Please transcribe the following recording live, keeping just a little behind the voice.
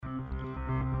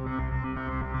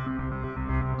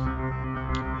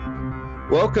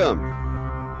Welcome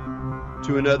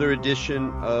to another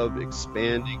edition of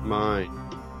Expanding Mind.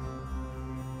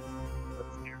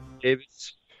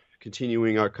 Davis,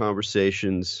 continuing our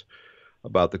conversations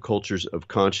about the cultures of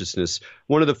consciousness.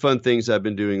 One of the fun things I've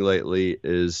been doing lately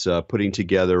is putting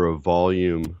together a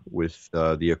volume with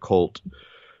the occult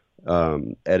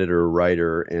editor,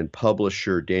 writer, and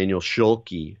publisher Daniel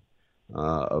Schulke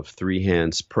of Three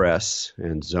Hands Press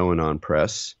and Zoanon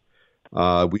Press.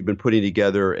 We've been putting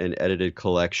together an edited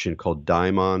collection called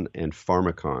Daimon and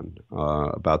Pharmakon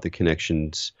about the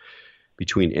connections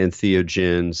between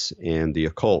entheogens and the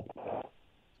occult.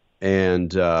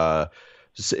 And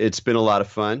it's been a lot of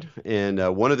fun.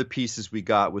 And one of the pieces we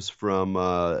got was from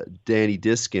Danny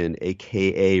Diskin,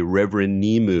 a.k.a. Reverend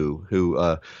Nemu,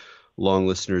 who long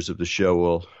listeners of the show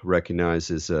will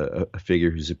recognize as a figure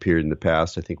who's appeared in the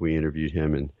past. I think we interviewed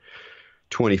him in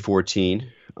 2014.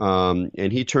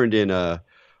 And he turned in a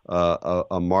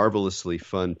marvelously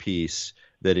fun piece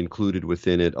that included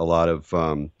within it a lot of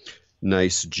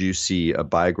nice, juicy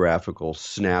biographical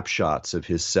snapshots of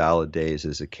his salad days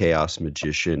as a chaos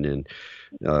magician in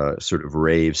sort of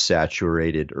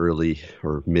rave-saturated early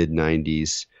or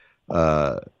mid-90s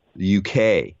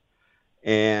UK.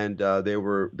 And they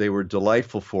were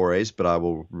delightful forays, but I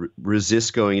will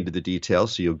resist going into the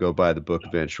details, so you'll go buy the book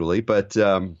eventually. But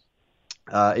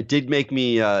it did make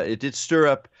me, it did stir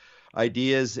up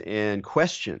ideas and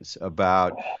questions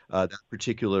about that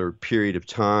particular period of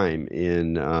time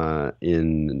in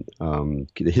the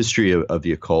history of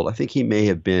the occult. I think he may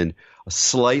have been a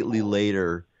slightly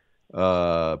later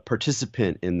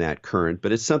participant in that current,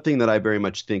 but it's something that I very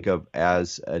much think of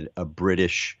as a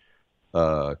British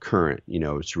current. You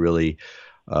know, it's really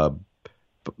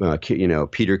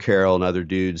Peter Carroll and other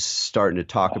dudes starting to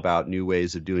talk about new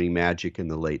ways of doing magic in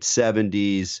the late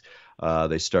 70s.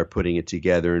 They start putting it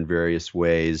together in various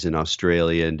ways in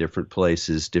Australia and different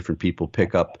places. Different people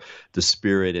pick up the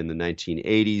spirit in the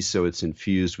 1980s, so it's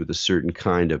infused with a certain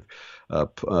kind of,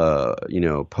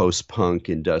 post-punk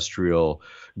industrial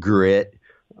grit.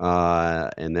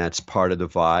 And that's part of the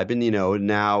vibe. And,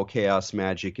 now chaos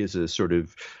magic is a sort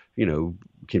of,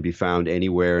 can be found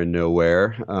anywhere and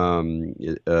nowhere.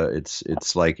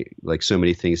 It's like so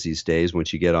many things these days.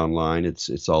 Once you get online,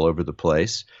 it's all over the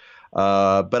place.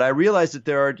 But I realized that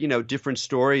there are, different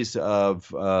stories of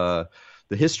the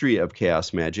history of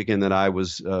chaos magic, and that I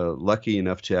was lucky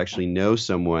enough to actually know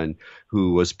someone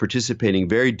who was participating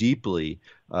very deeply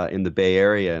in the Bay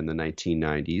Area in the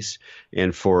 1990s.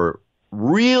 And for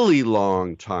really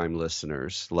long time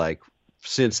listeners, like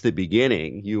since the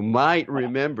beginning, you might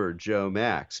remember Joe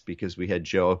Max, because we had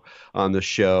Joe on the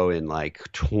show in like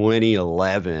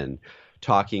 2011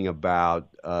 talking about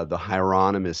the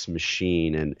Hieronymus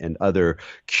machine and other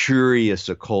curious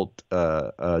occult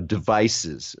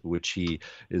devices, which he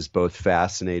is both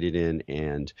fascinated in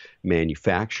and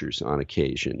manufactures on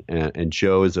occasion. And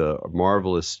Joe is a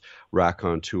marvelous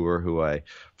raconteur who I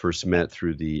first met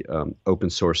through the Open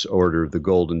Source Order of the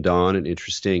Golden Dawn, an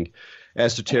interesting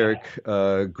esoteric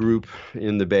group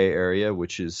in the Bay Area,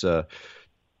 which is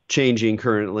changing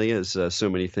currently, as so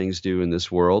many things do in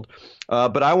this world.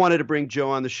 But I wanted to bring Joe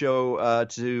on the show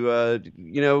to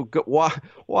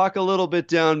walk a little bit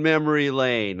down memory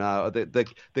lane,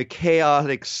 the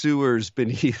chaotic sewers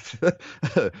beneath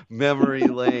memory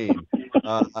lane.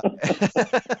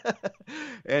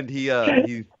 And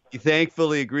he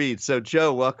thankfully agreed. So,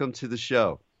 Joe, welcome to the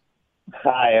show.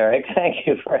 Hi, Eric. Thank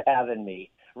you for having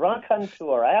me.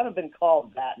 Raconteur. I haven't been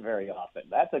called that very often.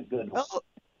 That's a good one. Well,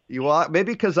 you are,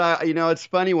 maybe because it's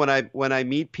funny when I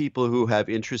meet people who have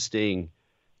interesting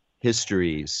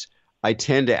histories, I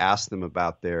tend to ask them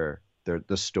about the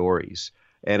stories.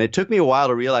 And it took me a while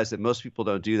to realize that most people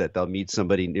don't do that. They'll meet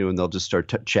somebody new and they'll just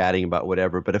start chatting about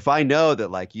whatever. But if I know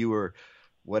that, like, you were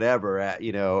whatever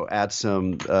at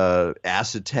some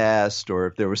acid test, or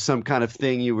if there was some kind of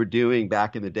thing you were doing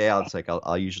back in the day,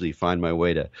 I'll usually find my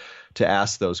way to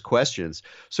ask those questions.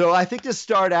 So I think to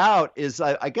start out is,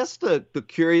 I guess the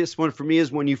curious one for me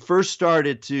is when you first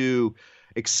started to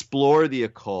explore the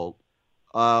occult,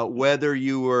 whether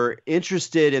you were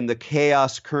interested in the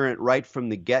chaos current right from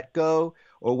the get-go,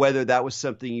 or whether that was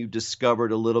something you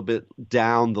discovered a little bit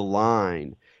down the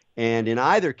line. And in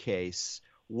either case,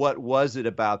 what was it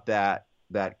about that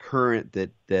current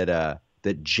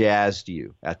that jazzed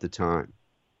you at the time?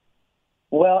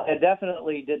 Well, it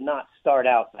definitely did not start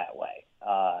out that way.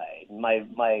 My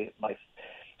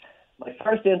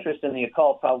first interest in the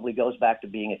occult probably goes back to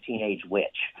being a teenage witch,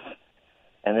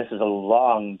 and this is a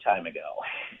long time ago.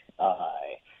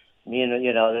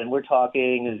 And we're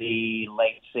talking the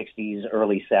late 60s,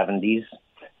 early 70s.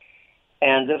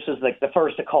 And this was like the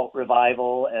first occult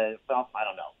revival. Well, I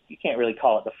don't know. You can't really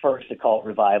call it the first occult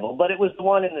revival, but it was the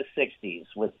one in the 60s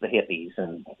with the hippies.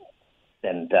 And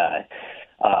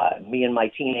me and my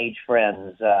teenage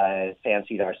friends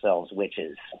fancied ourselves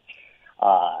witches.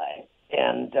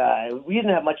 And we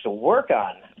didn't have much to work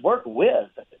with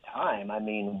at the time. I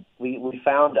mean, we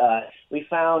found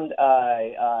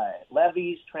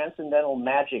Levy's Transcendental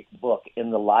Magic book in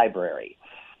the library.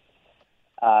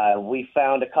 We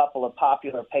found a couple of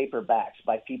popular paperbacks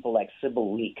by people like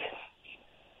Sybil Leek.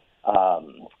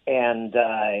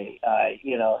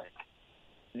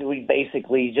 We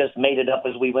basically just made it up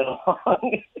as we went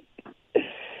along.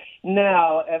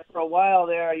 Now, for a while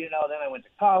there, then I went to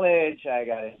college. I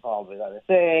got involved with other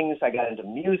things. I got into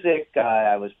music.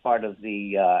 I was part of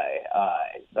the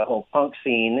whole punk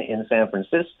scene in San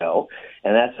Francisco,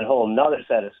 and that's a whole nother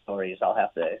set of stories I'll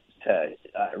have to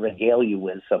regale you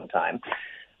with sometime.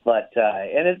 But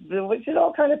it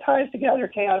all kind of ties together.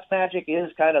 Chaos Magic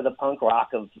is kind of the punk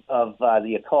rock of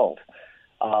the occult,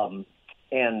 but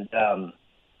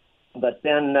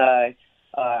then I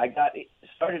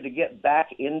started to get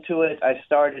back into it. I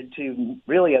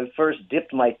first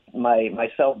dipped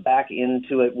myself back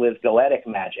into it with Goetic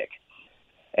magic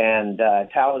and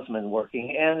talisman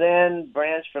working, and then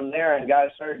branched from there and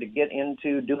started to get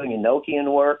into doing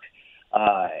Enochian work.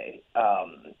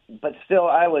 But still,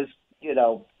 I was,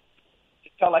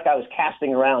 felt like I was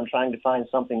casting around trying to find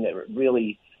something that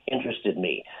really interested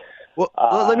me. Well,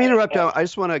 let me interrupt. I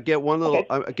just want to get one little,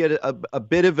 get a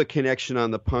bit of a connection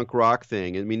on the punk rock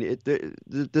thing. I mean,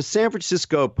 the San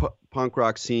Francisco punk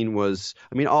rock scene was,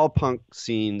 all punk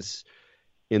scenes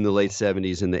in the late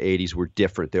 70s and the 80s were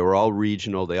different. They were all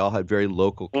regional. They all had very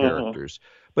local characters.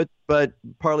 Mm-hmm. But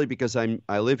partly because I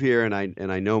live here and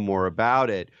I know more about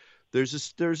it, there's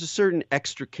a certain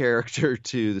extra character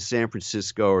to the San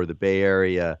Francisco or the Bay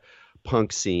Area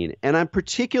punk scene. And I'm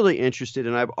particularly interested,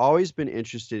 and I've always been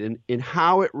interested in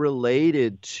how it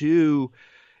related to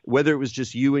whether it was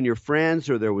just you and your friends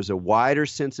or there was a wider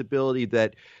sensibility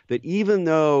that even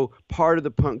though part of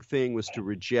the punk thing was to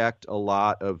reject a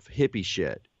lot of hippie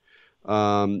shit,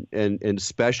 and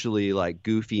especially like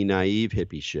goofy, naive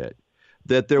hippie shit,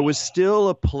 that there was still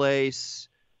a place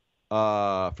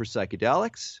for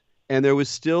psychedelics, and there was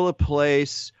still a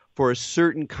place for a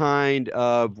certain kind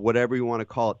of whatever you want to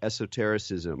call it,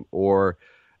 esotericism or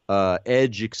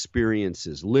edge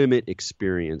experiences, limit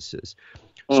experiences.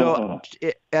 So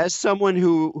as someone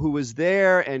who was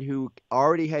there and who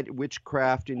already had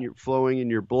witchcraft flowing in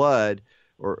your blood,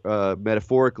 or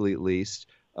metaphorically at least,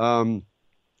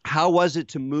 how was it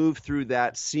to move through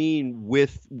that scene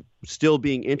with still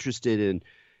being interested in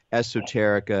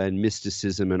esoterica and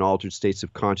mysticism and altered states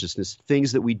of consciousness,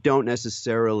 things that we don't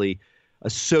necessarily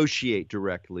associate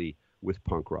directly with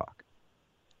punk rock?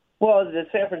 Well, the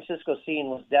San Francisco scene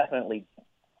was definitely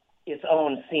its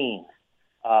own scene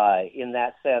in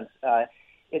that sense.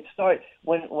 It started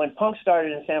when punk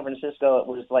started in San Francisco. It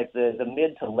was like the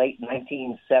mid to late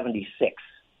 1976.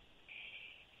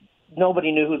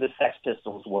 Nobody knew who the Sex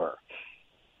Pistols were.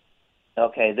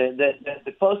 Okay,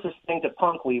 the closest thing to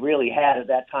punk we really had at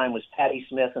that time was Patti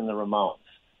Smith and the Ramones.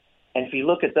 And if you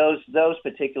look at those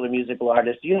particular musical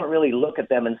artists, you don't really look at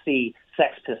them and see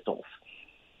Sex Pistols.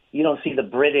 You don't see the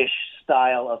British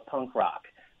style of punk rock.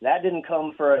 That didn't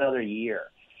come for another year,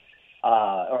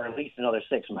 or at least another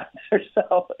 6 months or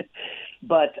so.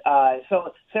 But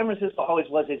so San Francisco always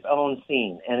was its own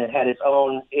scene, and it had its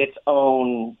own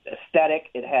aesthetic.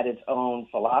 It had its own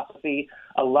philosophy.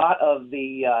 A lot of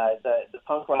the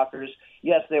punk rockers,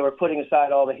 yes, they were putting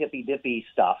aside all the hippy dippy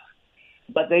stuff,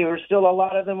 but they were still, a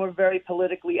lot of them were very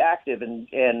politically active, and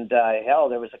hell,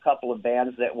 there was a couple of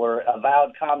bands that were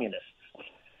avowed communists.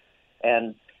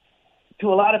 And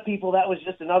to a lot of people, that was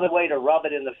just another way to rub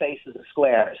it in the face of the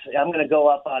squares. I'm going to go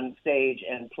up on stage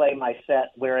and play my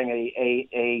set wearing a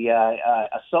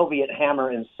Soviet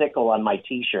hammer and sickle on my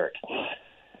T-shirt.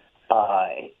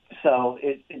 So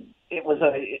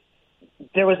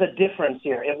there was a difference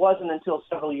here. It wasn't until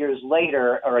several years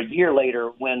later, or a year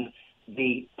later, when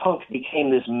the punk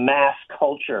became this mass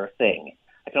culture thing.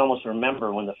 I can almost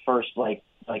remember when the first like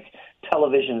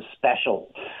television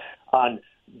special on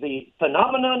the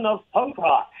phenomenon of punk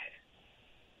rock.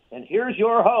 And here's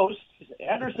your host,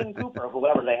 Anderson Cooper,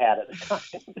 whoever they had at the time.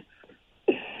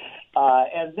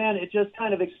 And then it just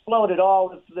kind of exploded.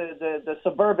 All the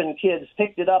suburban kids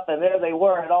picked it up, and there they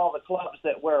were at all the clubs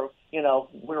that were,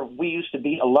 where we used to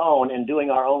be alone and doing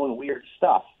our own weird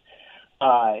stuff.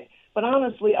 But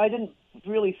honestly, I didn't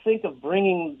really think of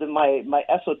bringing my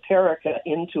esoterica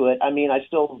into it. I mean, I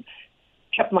still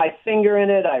kept my finger in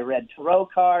it. I read tarot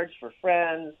cards for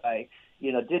friends. I,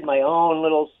 did my own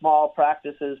little small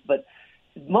practices. But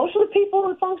most of the people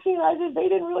in funk scene, they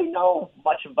didn't really know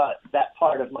much about that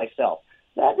part of myself.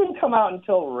 That didn't come out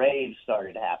until raves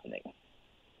started happening.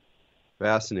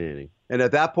 Fascinating. And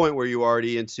at that point, were you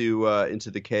already into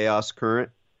the chaos current?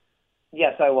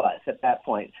 Yes, I was at that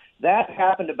point. That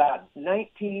happened about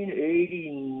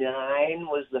 1989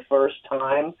 was the first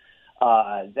time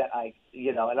that I,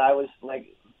 and I was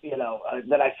like,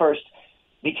 that I first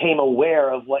became aware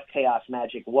of what chaos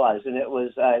magic was. And it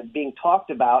was being talked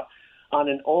about on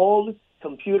an old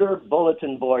computer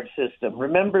bulletin board system.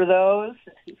 Remember those?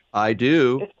 I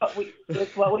do.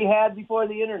 It's what we had before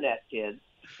the internet, kids.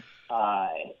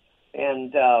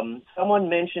 And someone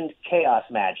mentioned chaos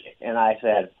magic, and I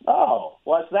said, "Oh,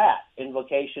 what's that?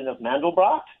 Invocation of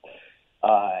Mandelbrot?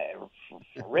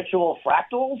 Ritual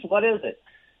fractals? What is it?"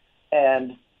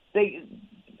 And I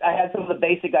had some of the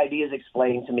basic ideas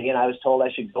explained to me, and I was told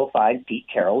I should go find Pete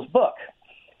Carroll's book.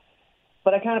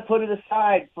 But I kind of put it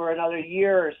aside for another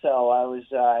year or so. I was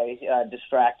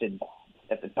distracted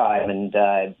at the time,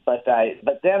 but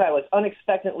then I was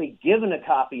unexpectedly given a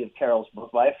copy of Carroll's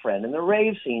book by a friend in the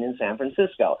rave scene in San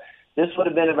Francisco. This would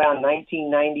have been around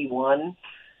 1991,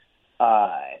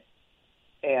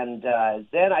 and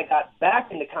then I got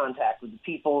back into contact with the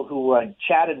people who I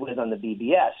chatted with on the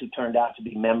BBS, who turned out to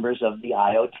be members of the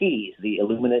IoTs, the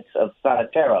Illuminates of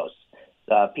Thanateros,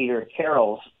 Peter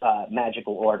Carroll's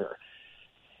magical order.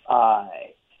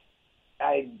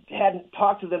 I hadn't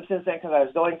talked to them since then because I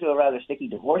was going through a rather sticky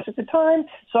divorce at the time,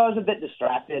 so I was a bit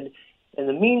distracted. In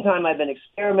the meantime, I've been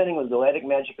experimenting with Goetic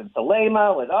magic in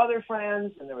Thelema with other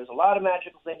friends, and there was a lot of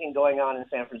magical thinking going on in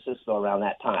San Francisco around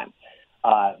that time.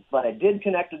 But I did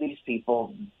connect with these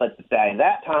people, but by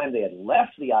that time they had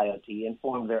left the IoT and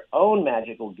formed their own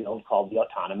magical guild called the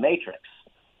Autonomatrix.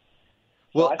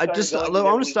 Well, I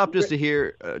want to stop just to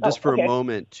hear, for a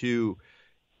moment, to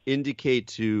indicate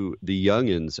to the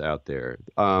youngins out there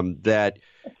that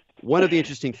one of the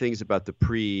interesting things about the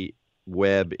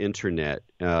pre-web internet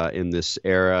in this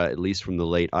era, at least from the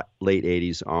late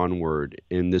 80s onward,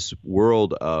 in this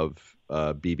world of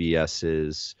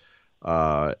BBSs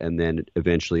and then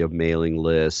eventually of mailing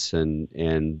lists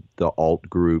and the alt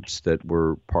groups that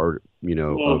were part,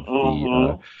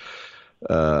 of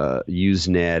the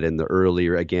Usenet and the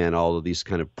earlier, again, all of these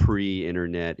kind of pre-World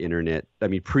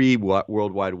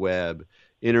Wide Web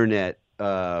internet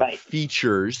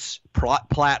features,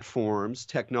 platforms,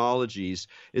 technologies,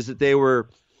 is that they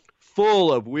were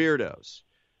full of weirdos.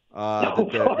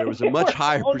 There was a much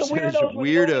higher percentage of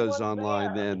weirdos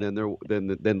online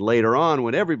than later on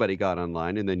when everybody got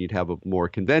online, and then you'd have a more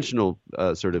conventional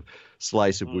sort of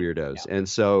slice of weirdos. And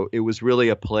so it was really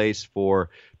a place for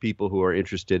people who are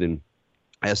interested in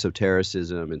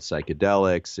esotericism and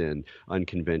psychedelics and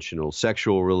unconventional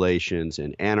sexual relations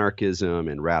and anarchism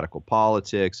and radical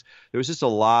politics. There was just a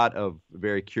lot of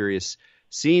very curious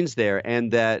scenes there,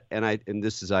 and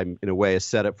this is, I'm in a way a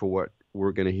setup for what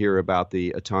we're going to hear about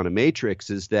the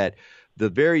Autonomatrix, is that the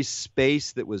very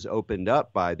space that was opened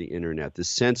up by the internet, the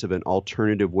sense of an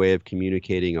alternative way of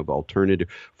communicating, of alternative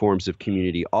forms of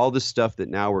community, all the stuff that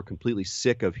now we're completely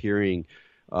sick of hearing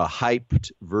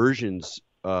hyped versions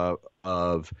of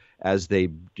as they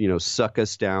suck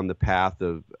us down the path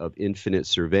of infinite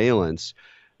surveillance.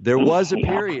 There was a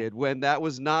period when that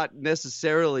was not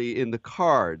necessarily in the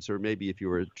cards, or maybe if you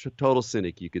were a total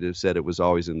cynic, you could have said it was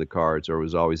always in the cards or it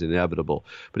was always inevitable.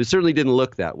 But it certainly didn't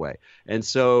look that way. And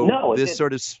so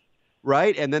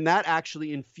right? And then that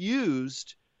actually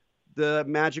infused the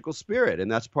magical spirit,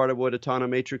 and that's part of what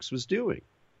Autonomatrix was doing.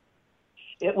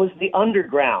 It was the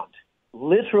underground.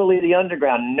 Literally the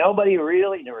underground. There were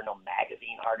no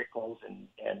magazine articles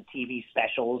and TV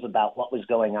specials about what was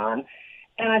going on.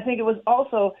 And I think it was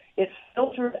also, it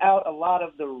filtered out a lot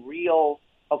of the real,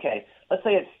 let's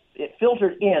say it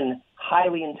filtered in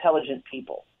highly intelligent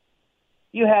people.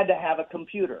 You had to have a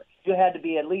computer. You had to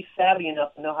be at least savvy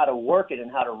enough to know how to work it and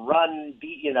how to run,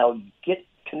 get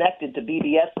connected to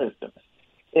BBS systems.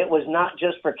 It was not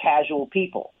just for casual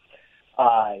people.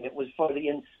 It was for the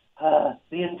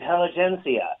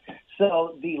intelligentsia.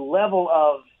 So the level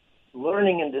of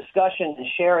learning and discussion and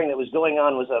sharing that was going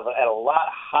on was at a lot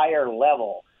higher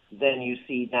level than you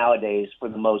see nowadays for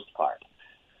the most part.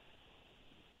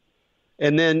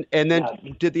 And then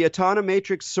did the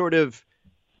Autonomatrix sort of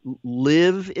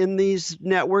live in these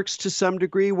networks to some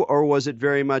degree, or was it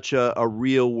very much a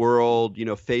real world,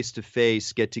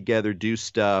 face-to-face, get together, do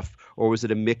stuff, or was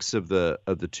it a mix of the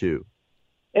two?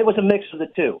 It was a mix of the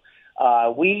two.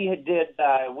 We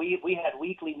had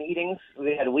weekly meetings.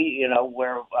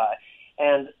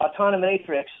 And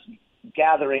Autonomatrix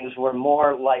gatherings were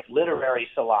more like literary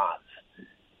salons.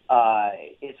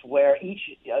 It's where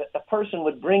a person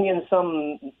would bring in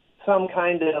some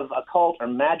kind of occult or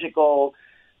magical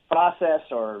process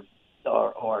or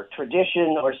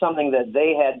tradition or something that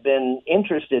they had been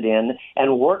interested in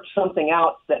and worked something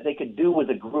out that they could do with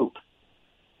a group.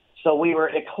 So we were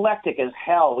eclectic as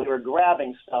hell. We were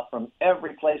grabbing stuff from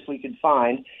every place we could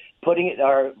find, throwing it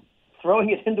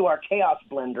into our chaos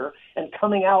blender and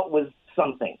coming out with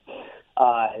something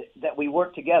that we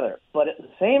worked together. But at the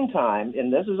same time,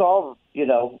 and this is all,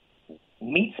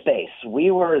 meat space, we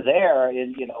were there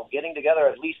in, getting together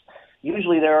at least,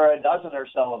 usually there are a dozen or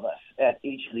so of us at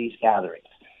each of these gatherings.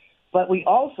 But we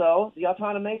also, the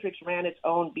Autonomatrix ran its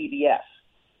own BBS.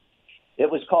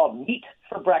 It was called Meat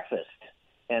for Breakfast,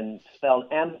 and spelled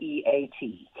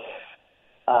MEAT.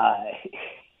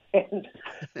 And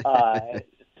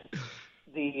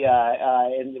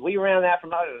we ran that from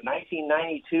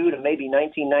 1992 to maybe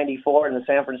 1994 in the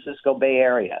San Francisco Bay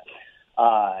Area.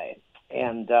 So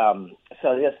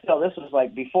this was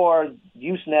like before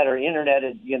Usenet or Internet,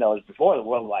 before the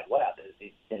World Wide Web.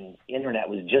 And Internet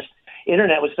was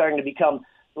starting to become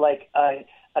like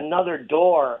another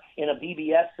door in a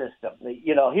BBS system.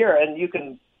 Here, and you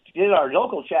can get our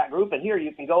local chat group, and here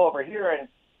you can go over here and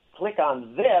click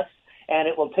on this, and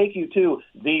it will take you to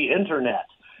the Internet,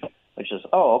 which is,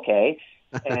 okay.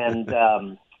 And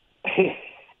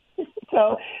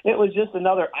so it was just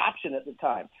another option at the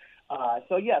time.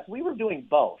 So, yes, we were doing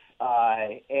both.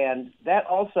 And that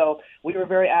also, we were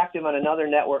very active on another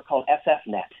network called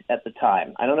SFNet at the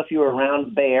time. I don't know if you were around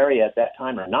the Bay Area at that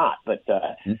time or not, but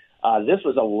this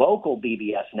was a local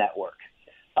BBS network.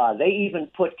 They even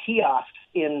put kiosks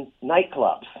in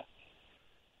nightclubs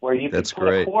where you could put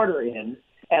a quarter in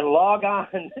and log on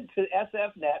to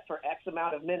SFNet for X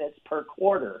amount of minutes per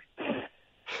quarter. It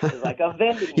was like a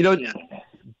vending machine.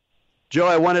 Joe,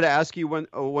 I wanted to ask you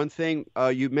one thing.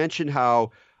 You mentioned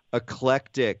how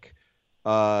eclectic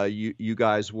you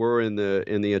guys were in the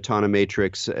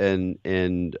Autonomatrix and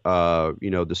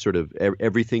the sort of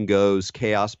everything goes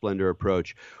Chaos Blender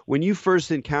approach. When you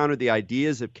first encountered the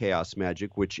ideas of chaos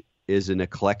magic, which is an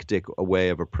eclectic way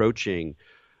of approaching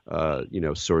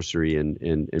sorcery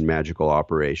and magical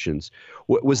operations,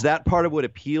 was that part of what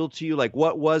appealed to you? Like,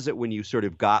 what was it when you sort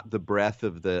of got the breath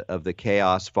of the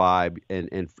chaos vibe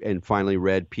and finally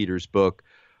read Peter's book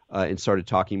and started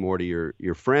talking more to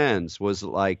your friends? Was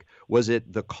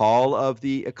it the call of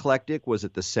the eclectic? Was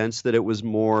it the sense that it was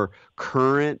more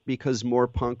current because more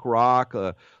punk rock,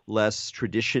 less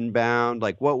tradition bound?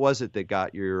 Like, what was it that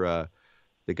got you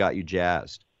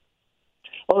jazzed?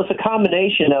 Well, it's a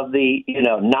combination of the,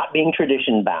 not being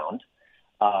tradition bound,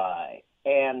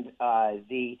 and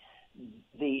the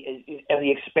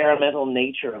experimental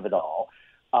nature of it all.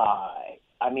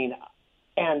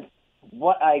 And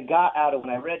what I got out of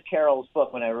when I read Carol's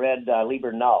book, when I read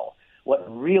Liber Null, what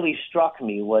really struck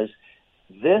me was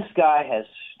this guy has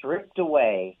stripped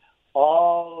away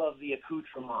all of the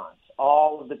accoutrements,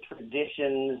 all of the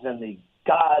traditions and the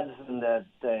gods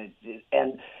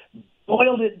and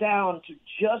boiled it down to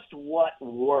just what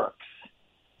works.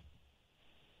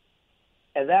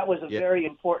 And that was a very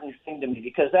important thing to me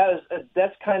because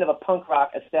that's kind of a punk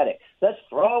rock aesthetic. Let's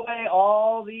throw away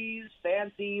all these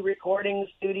fancy recording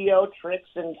studio tricks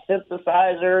and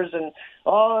synthesizers and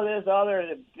all of this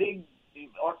other big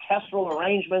orchestral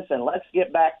arrangements, and let's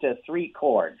get back to 3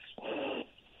 chords.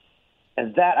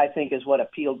 And that, I think, is what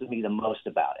appealed to me the most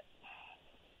about it.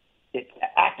 It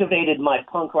activated my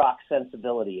punk rock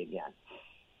sensibility again.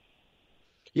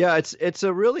 Yeah, it's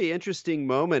a really interesting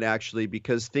moment, actually,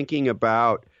 because thinking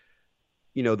about,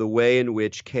 the way in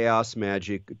which chaos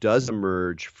magic does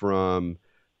emerge from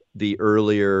the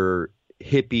earlier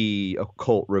hippie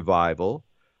occult revival.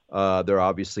 They're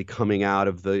obviously coming out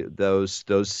of those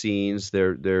scenes.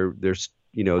 They're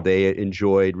they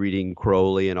enjoyed reading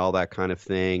Crowley and all that kind of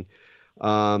thing.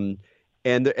 And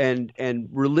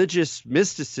religious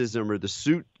mysticism, or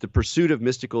the pursuit of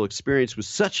mystical experience, was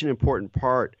such an important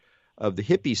part of the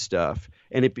hippie stuff,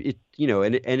 and it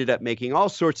ended up making all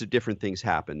sorts of different things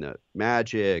happen.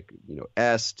 Magic,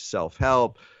 est,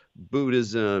 self-help,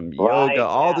 Buddhism, yoga,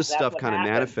 all this stuff kind of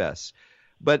manifests.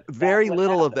 But very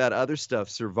little of that other stuff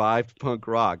survived punk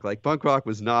rock. Like, punk rock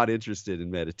was not interested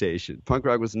in meditation. Punk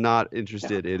rock was not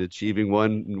interested in achieving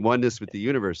oneness with the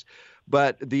universe.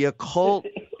 But the occult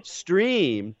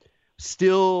stream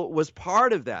still was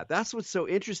part of that. That's what's so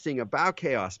interesting about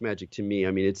chaos magic to me.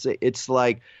 I mean, it's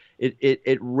like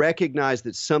it recognized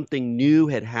that something new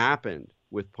had happened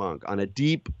with punk on a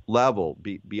deep level,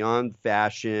 beyond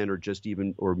fashion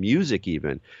or music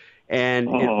even. And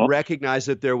it recognized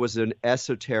that there was an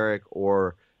esoteric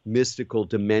or mystical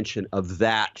dimension of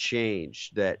that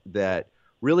change that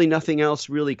really nothing else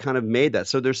really kind of made that.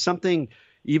 So there's something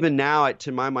even now,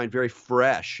 to my mind, very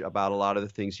fresh about a lot of the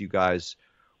things you guys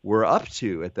were up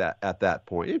to at that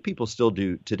point, and people still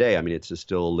do today. I mean, it's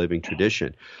still a living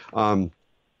tradition.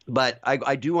 But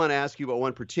I do want to ask you about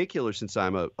one particular, since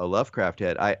I'm a Lovecraft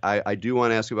head. I do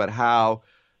want to ask you about how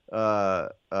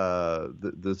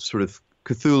the sort of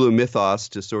Cthulhu mythos,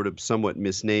 to sort of somewhat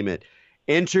misname it,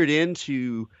 entered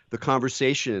into the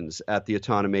conversations at the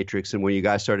Autonomatrix, and when you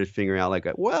guys started figuring out, like,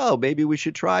 well, maybe we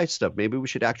should try stuff. Maybe we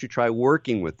should actually try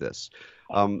working with this.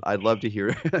 I'd love to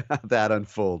hear how that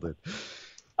unfolded.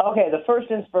 Okay, the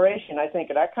first inspiration, I think,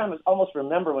 and I kind of almost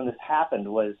remember when this happened,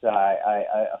 was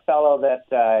a fellow that,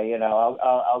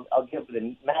 I'll give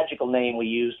the magical name we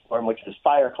used for him, which was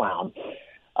Fire Clown.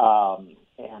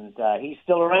 And he's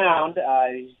still around.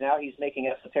 He's making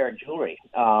esoteric jewelry.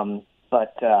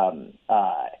 But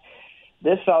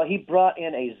this fellow, he brought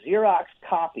in a Xerox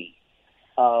copy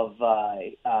of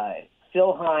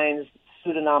Phil Hines'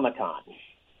 Pseudonomicon.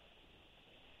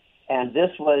 And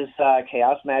this was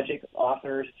Chaos Magic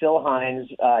author Phil Hines'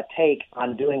 take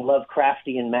on doing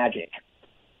Lovecraftian magic.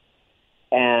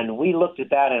 And we looked at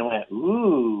that and went,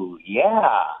 ooh,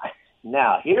 yeah.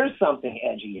 Now, here's something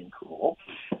edgy and cool.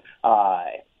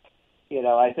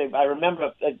 I think I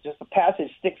remember just a passage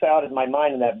sticks out in my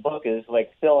mind in that book is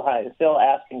like Phil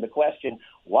asking the question,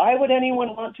 why would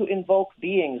anyone want to invoke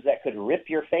beings that could rip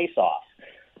your face off?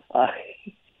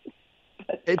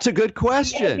 It's a good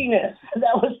question. Emptiness.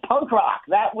 That was punk rock.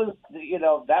 That was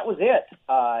it.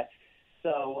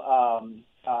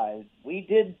 We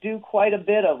did do quite a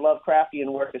bit of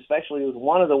Lovecraftian work, especially with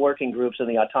one of the working groups in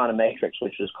the Autonomatrix,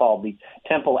 which was called the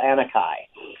Temple Anakai.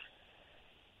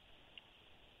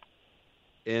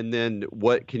 And then,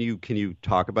 what can you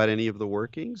talk about any of the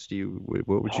workings?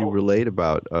 What would you relate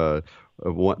about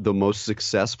the most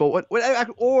successful?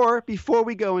 Or before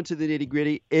we go into the nitty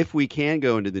gritty, if we can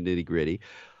go into the nitty gritty,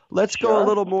 let's go a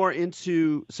little more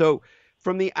into. So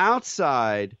from the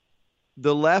outside,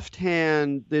 the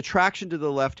attraction to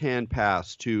the left hand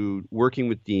pass, to working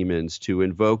with demons, to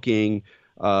invoking,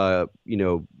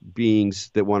 beings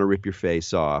that want to rip your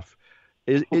face off.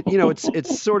 It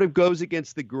sort of goes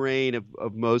against the grain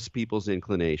of most people's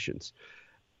inclinations.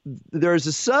 There's a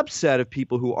subset of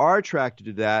people who are attracted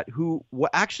to that, who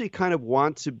actually kind of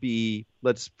want to be,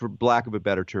 for lack of a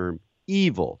better term,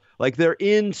 evil. Like they're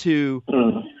into,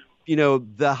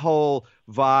 the whole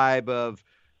vibe of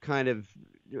kind of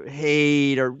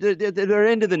hate, or they're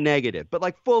into the negative, but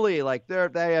like fully, like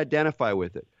they identify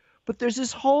with it. But there's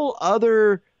this whole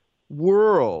other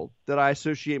world that I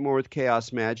associate more with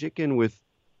chaos magic and with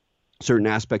certain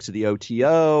aspects of the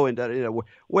OTO, and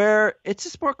where it's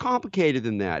just more complicated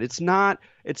than that. It's not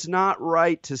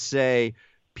right to say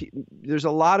there's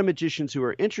a lot of magicians who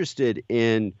are interested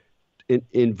in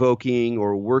invoking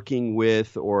or working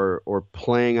with or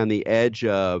playing on the edge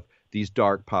of these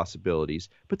dark possibilities,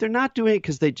 but they're not doing it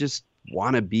because they just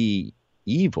want to be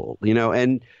evil,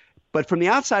 but from the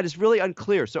outside it's really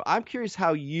unclear. So I'm curious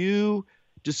how you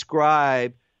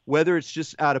describe, whether it's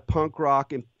just out of punk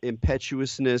rock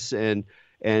impetuousness and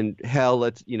hell,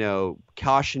 let's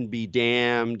caution be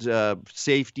damned,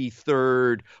 safety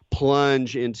third,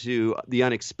 plunge into the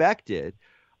unexpected,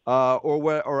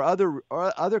 or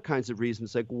other kinds of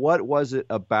reasons. Like, what was it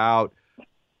about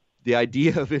the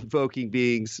idea of invoking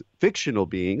beings, fictional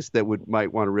beings that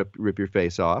might want to rip your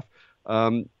face off?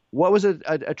 What was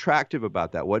attractive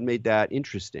about that? What made that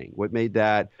interesting? What made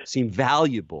that seem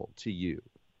valuable to you?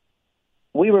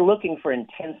 We were looking for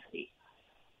intensity.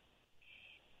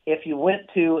 If you went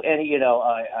to any,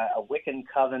 a Wiccan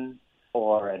coven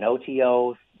or an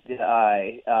OTO,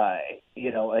 an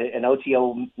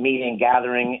OTO meeting,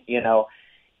 gathering,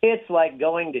 it's like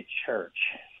going to church.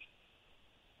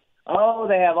 Oh,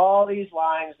 they have all these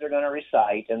lines they're going to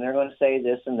recite, and they're going to say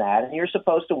this and that, and you're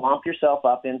supposed to womp yourself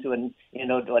up into a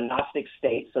Gnostic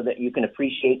state so that you can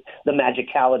appreciate the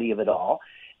magicality of it all.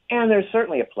 And there's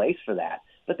certainly a place for that.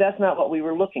 But that's not what we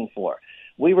were looking for.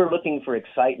 We were looking for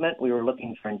excitement. We were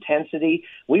looking for intensity.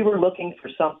 We were looking for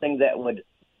something that would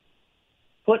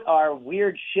put our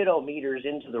weird shit-o-meters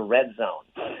into the red zone,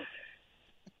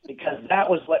 because that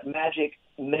was what magic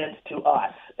meant to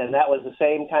us, and that was the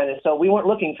same kind of. So we weren't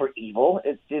looking for evil.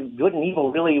 Good and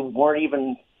evil really weren't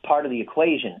even part of the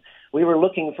equation. We were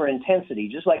looking for intensity,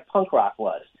 just like punk rock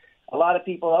was. A lot of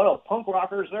people, punk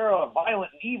rockers, they're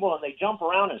violent and evil, and they jump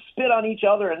around and spit on each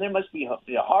other, and there must be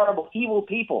horrible, evil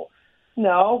people.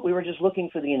 No, we were just looking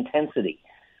for the intensity.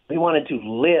 We wanted to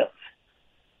live,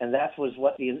 and that was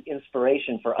what the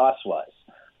inspiration for us was.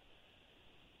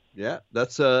 Yeah,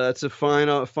 that's a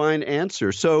fine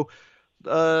answer. So,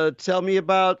 tell me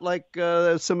about like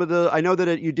some of the. I know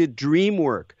that you did dream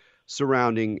work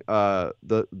surrounding the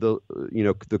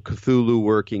the Cthulhu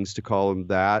workings, to call them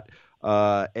that,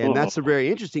 and that's a Mhm. very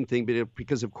interesting thing.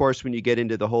 Because of course, when you get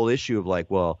into the whole issue of like,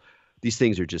 well, these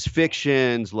things are just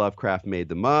fictions. Lovecraft made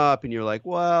them up, and you're like,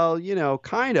 well,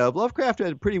 kind of. Lovecraft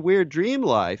had a pretty weird dream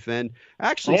life, and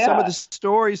actually, some of the Yeah.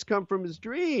 stories come from his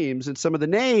dreams, and some of the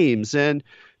names and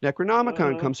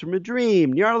Necronomicon Hmm. comes from a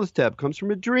dream. Nyarlathotep comes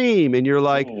from a dream. And you're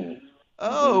like, Hmm.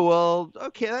 oh, well,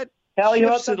 okay, that Tell you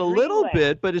about shifts the it a little dreamland.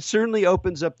 bit, but it certainly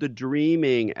opens up the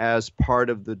dreaming as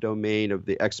part of the domain of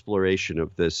the exploration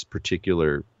of this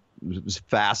particular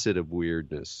facet of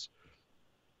weirdness.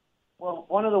 Well,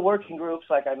 one of the working groups,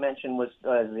 like I mentioned, was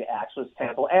the Axis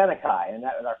Temple Anakai, and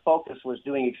our focus was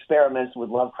doing experiments with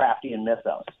Lovecraftian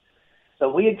mythos. So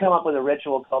we had come up with a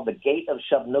ritual called the Gate of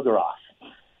Shub-Niggurath,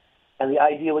 and the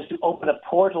idea was to open a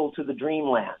portal to the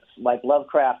dreamlands, like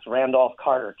Lovecraft's Randolph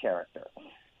Carter character.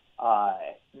 Uh,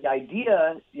 the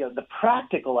idea, the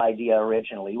practical idea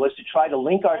originally was to try to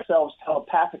link ourselves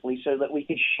telepathically so that we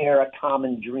could share a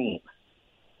common dream.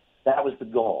 That was the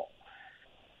goal.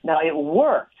 Now, it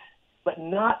worked, but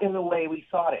not in the way we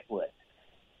thought it would.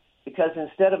 Because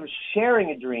instead of sharing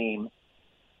a dream,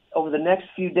 over the next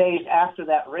few days after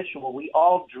that ritual, we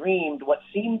all dreamed what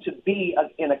seemed to be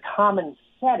in a common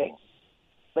setting,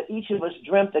 but each of us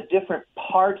dreamt a different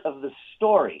part of the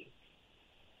story.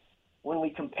 When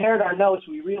we compared our notes,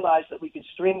 we realized that we could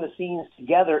string the scenes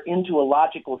together into a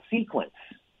logical sequence.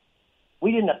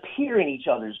 We didn't appear in each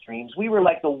other's dreams. We were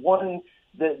like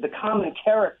the common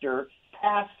character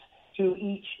passed to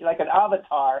each, like an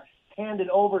avatar, handed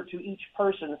over to each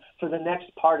person for the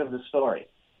next part of the story.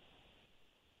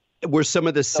 Were some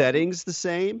of the So, settings the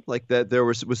same? Like that there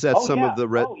was that oh some of yeah,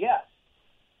 the oh yes,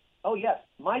 oh yes.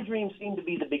 My dream seemed to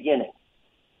be the beginning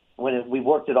when we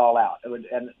worked it all out,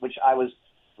 and which I was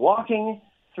walking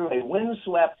through a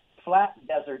windswept, flat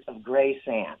desert of gray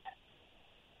sand,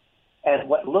 and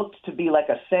what looked to be like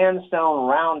a sandstone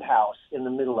roundhouse in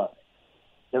the middle of it.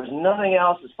 There was nothing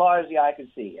else as far as the eye could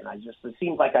see, and it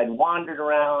seemed like I'd wandered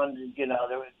around. Now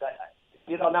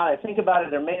that I think about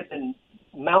it, there may have been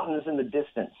mountains in the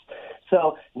distance.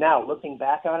 So now, looking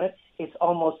back on it, it's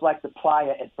almost like the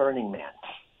playa at Burning Man,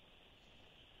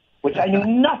 which I knew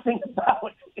nothing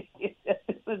about.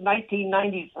 It was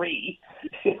 1993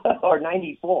 or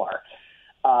 94.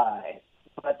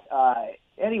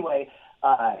 Anyway,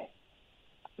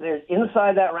 there's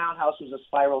inside that roundhouse was a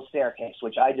spiral staircase,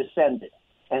 which I descended.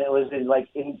 And it was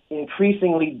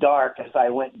increasingly dark as I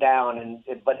went down,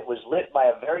 but it was lit by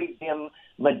a very dim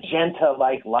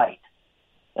magenta-like light.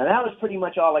 And that was pretty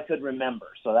much all I could remember.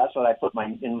 So that's what I put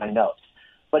in my notes.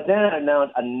 But then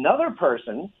another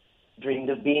person dreamed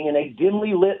of being in a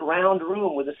dimly lit round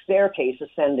room with a staircase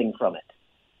ascending from it,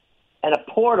 and a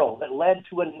portal that led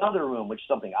to another room, which is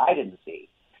something I didn't see.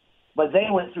 But they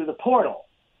went through the portal.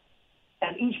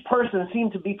 And each person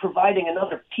seemed to be providing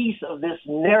another piece of this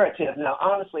narrative. Now,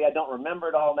 honestly, I don't remember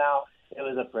it all now. It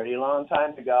was a pretty long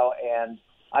time ago, and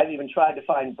I've even tried to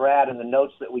find Brad and the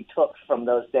notes that we took from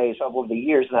those days over the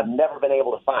years, and I've never been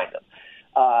able to find them.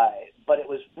 But it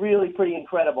was really pretty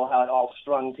incredible how it all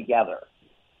strung together.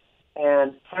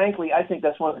 And frankly, I think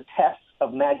that's one of the tests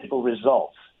of magical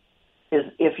results, is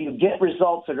if you get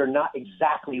results that are not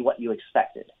exactly what you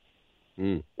expected.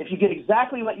 Mm. If you get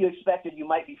exactly what you expected, you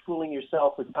might be fooling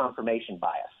yourself with confirmation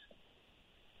bias.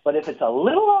 But if it's a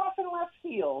little off in left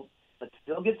field, but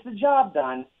still gets the job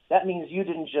done, that means you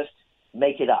didn't just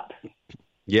make it up.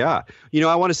 Yeah.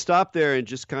 I want to stop there and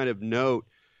just kind of note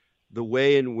the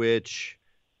way in which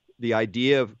the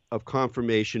idea of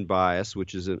confirmation bias,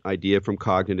 which is an idea from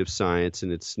cognitive science,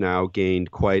 and it's now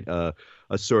gained quite a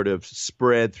sort of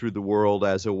spread through the world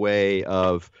as a way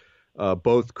of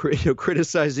both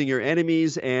criticizing your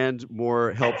enemies and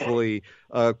more helpfully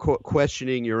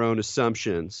questioning your own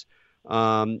assumptions.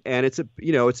 And it's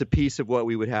a piece of what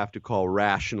we would have to call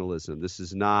rationalism. This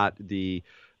is not the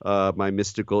my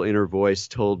mystical inner voice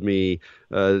told me,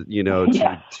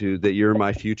 Yeah. to that you're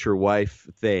my future wife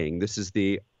thing. This is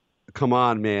the come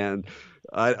on, man.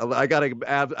 I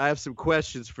have some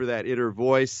questions for that inner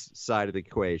voice side of the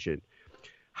equation.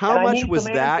 How And I much need was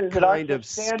some that answers that aren't kind of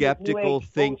just standard New skeptical Age bullshit.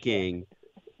 thinking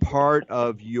part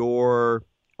of your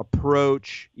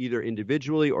approach, either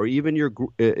individually or even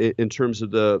in terms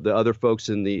of the other folks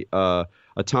in the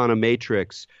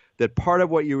Autonomatrix? That part of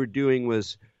what you were doing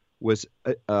was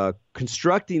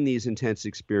constructing these intense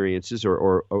experiences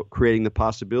or creating the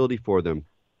possibility for them,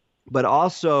 but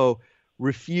also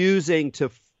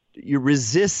you're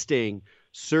resisting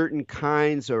certain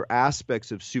kinds or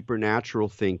aspects of supernatural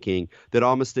thinking that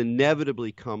almost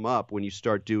inevitably come up when you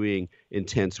start doing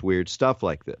intense, weird stuff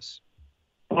like this.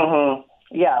 Mm-hmm.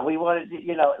 Yeah, we wanted,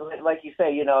 like you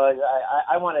say,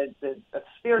 I wanted the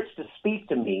spirits to speak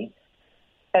to me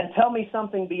and tell me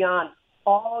something beyond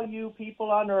all you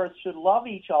people on Earth should love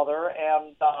each other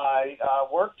and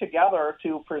work together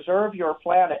to preserve your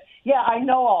planet. Yeah, I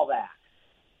know all that.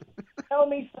 Tell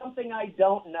me something I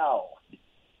don't know.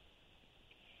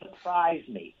 Surprise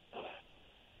me.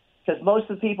 Because most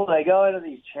of the people, they go into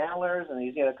these channelers and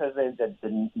these, because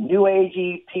the new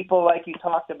agey people like you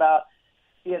talked about,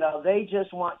 they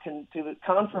just want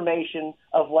confirmation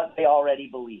of what they already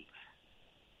believe.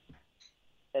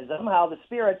 And somehow the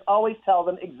spirits always tell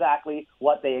them exactly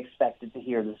what they expected to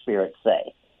hear the spirits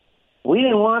say. We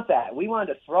didn't want that. We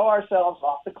wanted to throw ourselves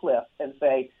off the cliff and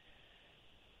say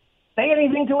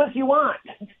anything to us you want.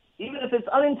 Even if it's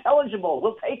unintelligible,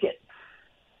 we'll take it.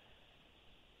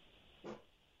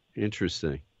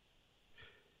 Interesting.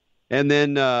 And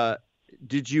then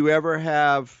did you ever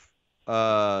have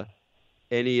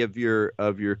any of your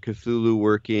Cthulhu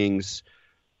workings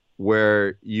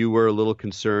where you were a little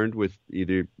concerned with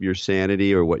either your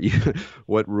sanity or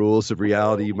what rules of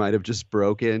reality you might have just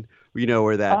broken?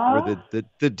 Where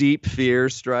the deep fear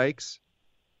strikes?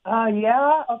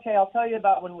 Yeah. Okay, I'll tell you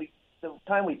about the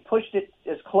time we pushed it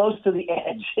as close to the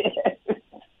edge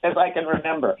as I can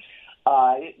remember.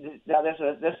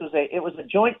 It was a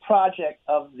joint project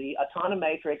of the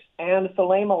Autonomatrix and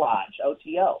Thelema Lodge,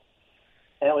 OTO,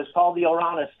 and it was called the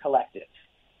Uranus Collective.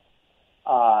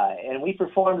 And we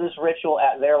performed this ritual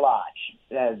at their lodge.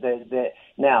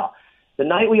 Now, the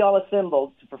night we all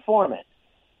assembled to perform it,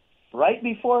 right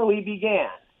before we began,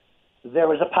 there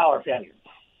was a power failure.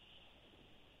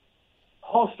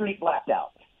 Whole street blacked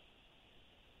out.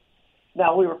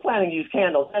 Now, we were planning to use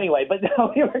candles anyway, but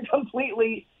now we were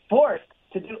completely forced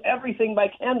to do everything by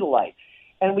candlelight.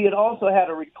 And we had also had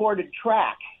a recorded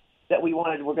track that we're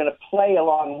going to play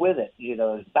along with it,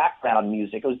 as background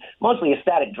music. It was mostly a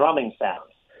static drumming sound.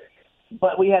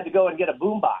 But we had to go and get a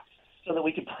boombox so that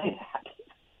we could play that.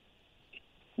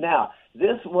 Now,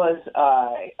 this was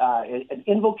an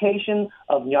invocation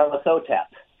of Nyarlathotep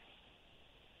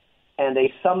and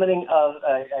a summoning of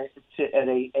a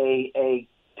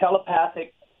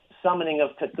telepathic summoning of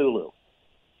Cthulhu.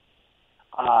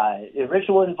 The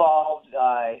ritual involved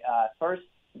first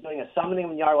doing a summoning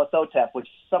of Nyarlathotep, which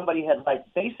somebody had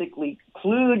basically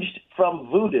kludged from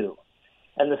voodoo,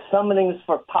 and the summonings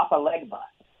for Papa Legba,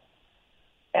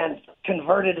 and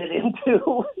converted it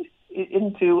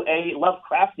into a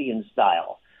Lovecraftian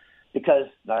style, because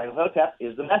Nyarlathotep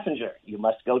is the messenger. You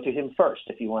must go to him first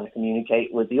if you want to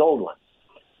communicate with the old ones.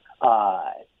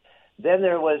 Then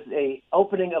there was a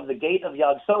opening of the gate of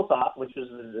Yog-Sothoth, which was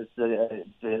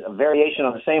a variation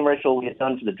on the same ritual we had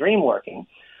done for the dream working.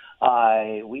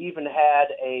 We even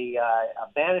had a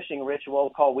banishing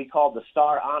ritual we called the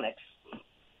Star Onyx,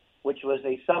 which was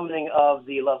a summoning of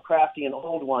the Lovecraftian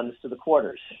old ones to the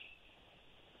quarters.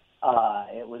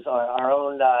 It was our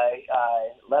own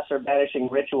lesser banishing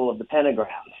ritual of the pentagram.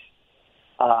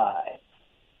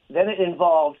 Then it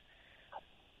involved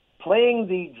playing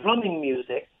the drumming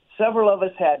music. Several of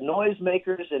us had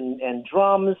noisemakers and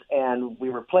drums, and we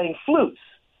were playing flutes.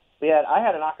 I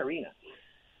had an ocarina.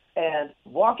 And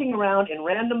walking around in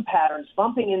random patterns,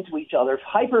 bumping into each other,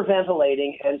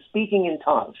 hyperventilating, and speaking in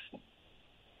tongues.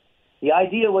 The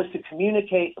idea was to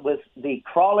communicate with the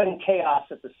crawling chaos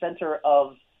at the center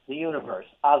of the universe,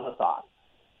 Azathoth,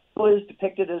 who is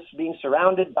depicted as being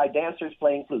surrounded by dancers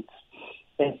playing flutes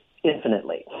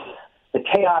infinitely. The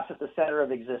chaos at the center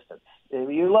of existence.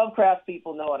 You Lovecraft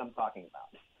people know what I'm talking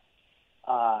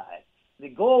about. The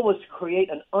goal was to create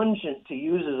an unguent to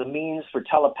use as a means for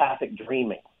telepathic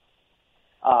dreaming.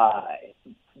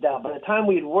 Now, by the time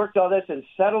we had worked on this and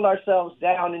settled ourselves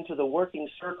down into the working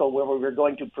circle where we were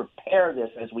going to prepare this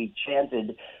as we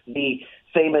chanted the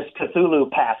famous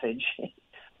Cthulhu passage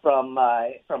from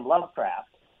Lovecraft,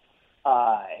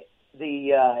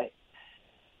 we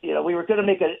were going to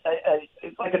make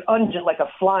like an unguent, like a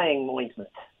flying ointment.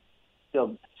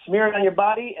 So smear it on your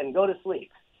body and go to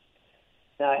sleep.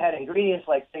 Now, I had ingredients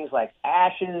like things like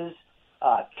ashes,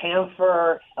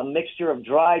 camphor, a mixture of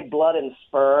dried blood and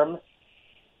sperm,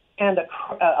 and a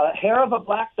hair of a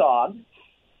black dog,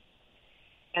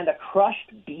 and a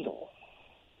crushed beetle.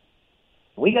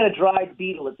 We got a dried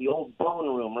beetle at the old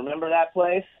Bone Room. Remember that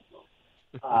place?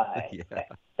 Yeah.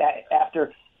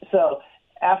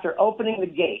 After opening the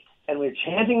gate and we were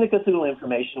chanting the Cthulhu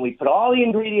information, we put all the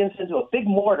ingredients into a big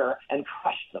mortar and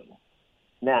crushed them.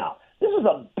 Now, this is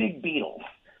a big beetle,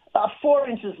 about 4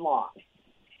 inches long.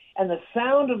 And the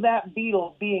sound of that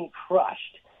beetle being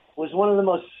crushed was one of the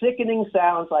most sickening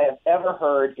sounds I have ever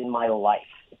heard in my life.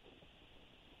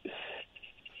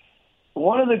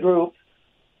 One of the group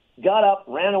got up,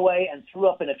 ran away, and threw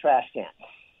up in a trash can.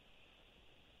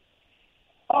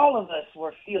 All of us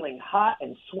were feeling hot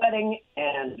and sweating,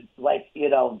 and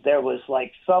there was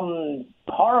like some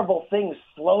horrible things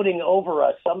floating over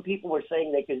us. Some people were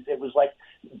saying it was like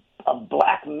a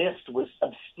black mist was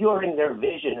obscuring their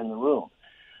vision in the room.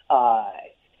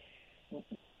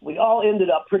 We all ended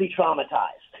up pretty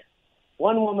traumatized.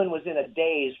 One woman was in a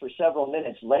daze for several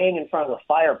minutes, laying in front of the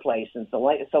fireplace in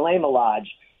Thelema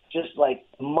Lodge, just like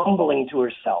mumbling to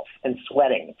herself and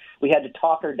sweating. We had to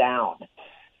talk her down.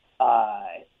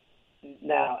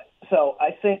 So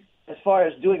I think as far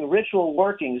as doing ritual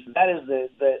workings, that is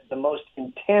the most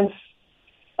intense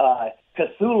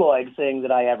Cthulhuoid thing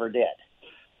that I ever did.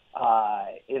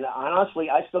 Honestly,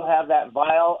 I still have that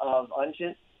vial of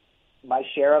Unguent, my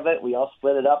share of it. We all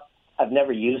split it up. I've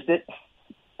never used it.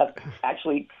 I'm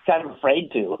actually kind of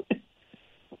afraid to.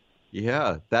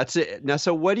 Yeah, that's it. Now,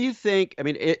 so what do you think? I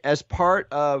mean, as part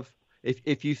of,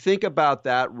 if you think about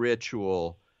that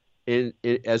ritual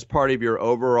as part of your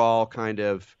overall kind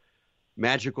of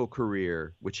magical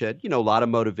career, which had, a lot of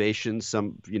motivation,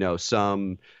 some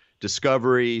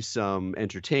discovery, some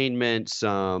entertainment,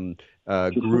 some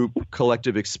group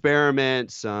collective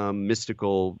experiments, some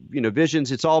mystical,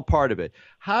 visions. It's all part of it.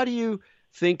 How do you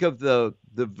think of how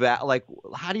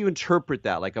do you interpret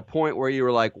that? Like a point where you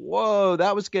were like, whoa,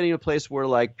 that was getting to a place where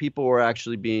like people were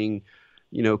actually being,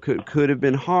 could have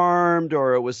been harmed,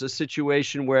 or it was a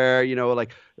situation where,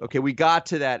 like, okay, we got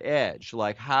to that edge.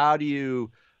 Like, how do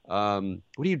you,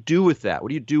 what do you do with that? What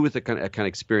do you do with a kind of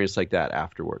experience like that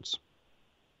afterwards?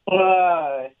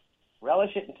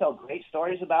 Relish it and tell great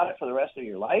stories about it for the rest of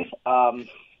your life. I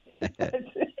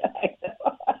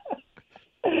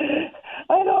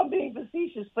know I'm being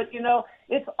facetious, but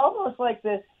it's almost like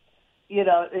the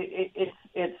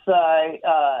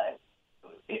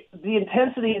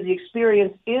intensity of the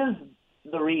experience is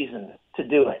the reason to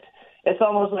do it. It's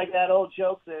almost like that old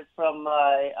joke from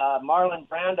Marlon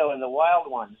Brando in The Wild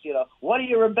Ones. What are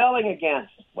you rebelling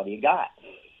against? What do you got?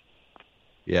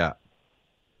 Yeah.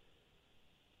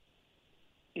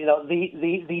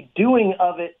 The doing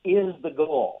of it is the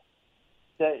goal.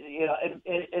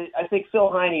 I think Phil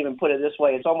Hine even put it this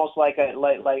way: it's almost like a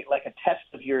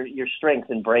test of your strength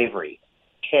and bravery.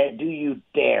 Do you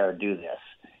dare do this?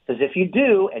 Because if you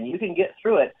do, and you can get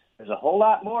through it, there's a whole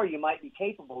lot more you might be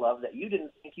capable of that you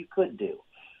didn't think you could do.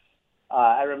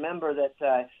 I remember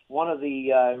that one of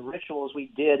the rituals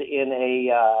we did in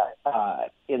the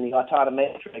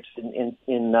Automatrix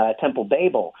in Temple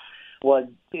Babel was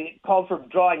it called for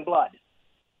drawing blood.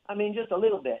 I mean, just a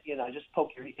little bit, just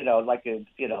poke your, like you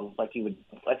would.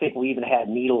 I think we even had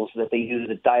needles that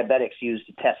diabetics use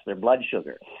to test their blood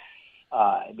sugar,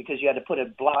 because you had to put a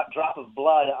drop of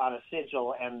blood on a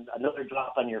sigil and another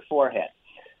drop on your forehead.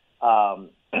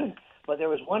 But there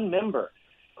was one member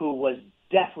who was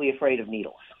deathly afraid of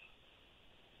needles,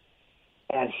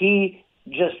 and he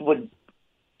just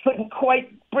couldn't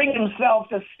quite bring himself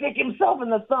to stick himself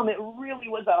in the thumb. It really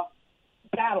was a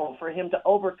battle for him to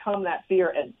overcome that fear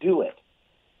and do it.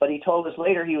 But he told us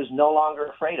later he was no longer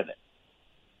afraid of it.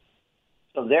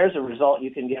 So there's a result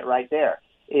you can get right there.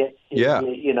 You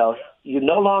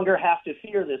no longer have to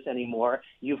fear this anymore.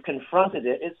 You've confronted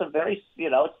it. It's a very,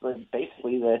 it's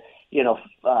basically the,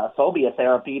 phobia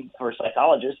therapy for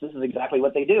psychologists. This is exactly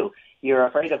what they do. You're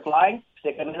afraid of flying?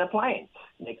 Stick them in a plane.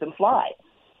 Make them fly.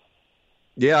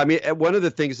 Yeah, I mean, one of the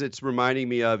things it's reminding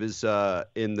me of is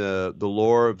in the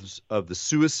lore of the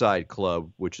Suicide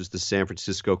Club, which is the San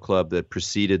Francisco club that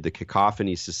preceded the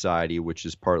Cacophony Society, which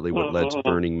is partly what led to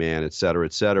Burning Man, et cetera,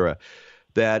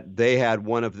 that they had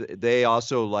they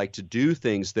also like to do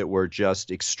things that were just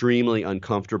extremely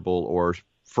uncomfortable or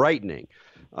frightening.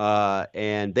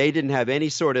 And they didn't have any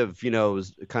sort of,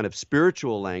 kind of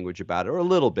spiritual language about it, or a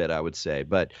little bit, I would say,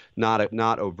 but not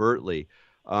overtly.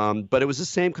 But it was the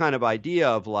same kind of idea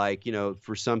of like,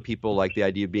 for some people, like the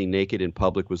idea of being naked in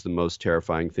public was the most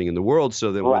terrifying thing in the world.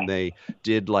 So that when they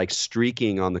did like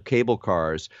streaking on the cable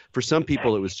cars, for some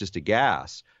people it was just a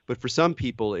gas, but for some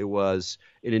people it was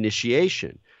an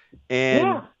initiation.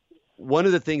 And one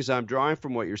of the things I'm drawing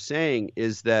from what you're saying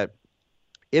is that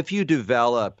if you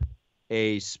develop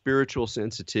a spiritual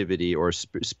sensitivity or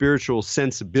spiritual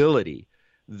sensibility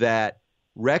that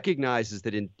recognizes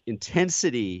that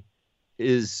intensity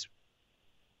is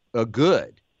a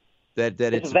good, that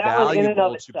it's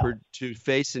valuable to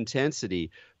face intensity,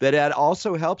 that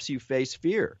also helps you face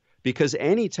fear. because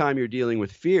anytime you're dealing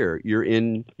with fear, you're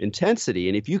in intensity.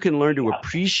 And if you can learn to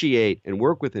appreciate and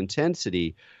work with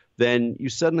intensity, then you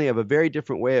suddenly have a very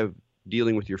different way of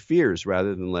dealing with your fears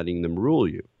rather than letting them rule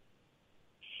you.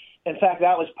 In fact,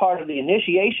 that was part of the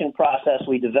initiation process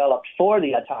we developed for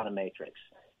the Autonomatrix.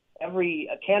 Every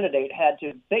candidate had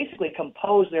to basically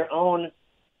compose their own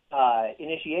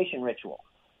initiation ritual.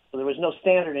 So there was no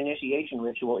standard initiation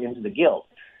ritual into the guild.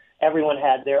 Everyone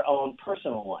had their own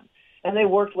personal one. And they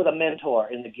worked with a mentor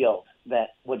in the guild that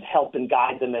would help and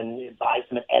guide them and advise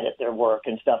them and edit their work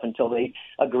and stuff until they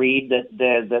agreed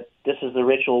that this is the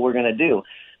ritual we're going to do.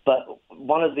 But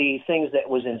one of the things that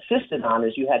was insisted on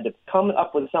is you had to come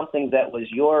up with something that was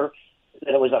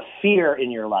a fear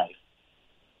in your life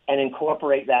and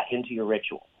incorporate that into your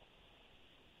ritual.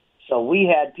 So we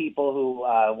had people who,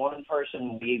 one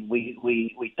person,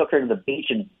 we took her to the beach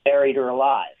and buried her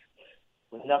alive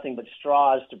with nothing but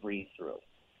straws to breathe through.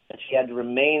 And she had to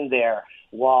remain there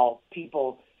while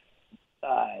people,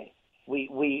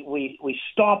 we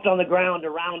stomped on the ground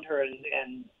around her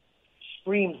and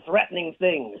screamed threatening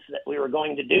things that we were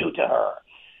going to do to her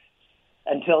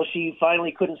until she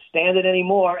finally couldn't stand it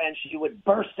anymore and she would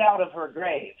burst out of her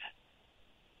grave.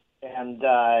 And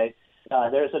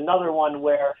there's another one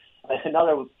where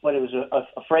when it was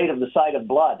afraid of the sight of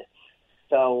blood.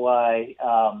 So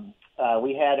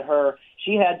we had her,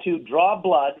 she had to draw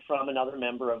blood from another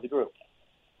member of the group.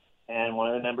 And one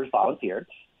of the members volunteered.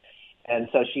 And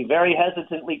so she very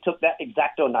hesitantly took that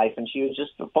X-Acto knife, and she was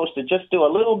just supposed to just do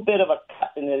a little bit of a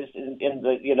cut in his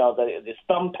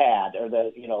thumb pad or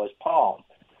his palm.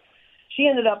 She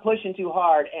ended up pushing too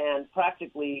hard and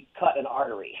practically cut an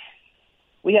artery.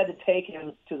 We had to take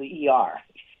him to the ER.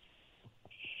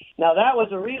 Now that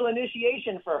was a real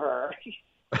initiation for her.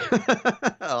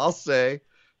 I'll say.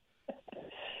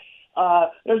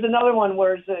 There's another one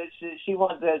where she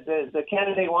wanted the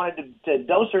candidate wanted to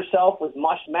dose herself with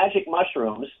magic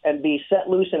mushrooms and be set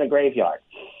loose in a graveyard,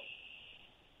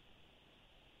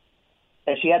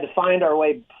 and she had to find her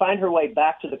way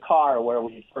back to the car where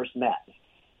we first met.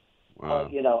 Wow.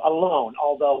 Alone.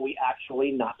 Although we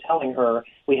actually, not telling her,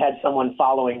 we had someone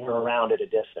following her around at a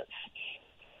distance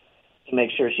to make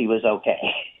sure she was okay.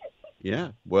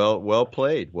 Yeah, well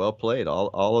played.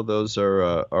 All of those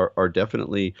are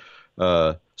definitely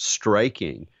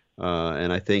striking,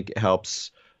 and I think it helps.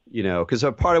 Because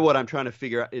part of what I'm trying to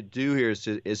figure out to do here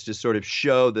is to sort of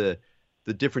show the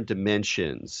different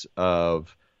dimensions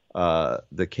of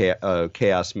the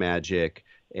chaos magic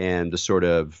and the sort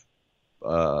of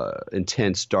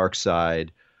intense dark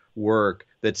side work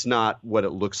that's not what it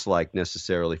looks like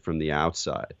necessarily from the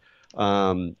outside.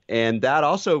 And that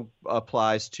also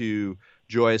applies to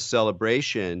Joyous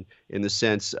Celebration in the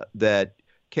sense that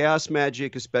chaos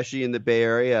magic, especially in the Bay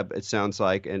Area, it sounds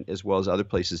like, and as well as other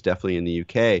places, definitely in the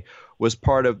UK, was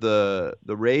part of the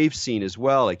rave scene as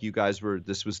well. Like you guys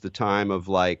this was the time of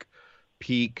like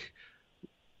peak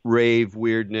rave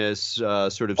weirdness,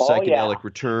 sort of psychedelic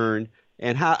return.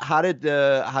 And how did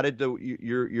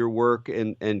your work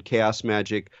and chaos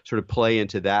magic sort of play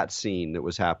into that scene that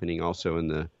was happening also in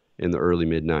the early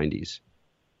mid-90s?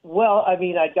 Well, I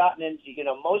mean, I'd gotten into,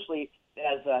 mostly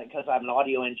because I'm an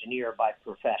audio engineer by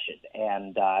profession,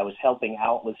 and I was helping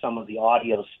out with some of the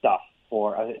audio stuff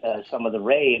for some of the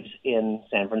raves in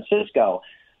San Francisco.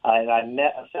 And I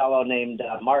met a fellow named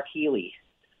Mark Healy,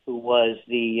 who was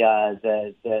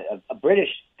a British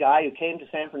guy who came to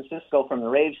San Francisco from the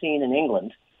rave scene in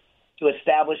England to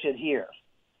establish it here.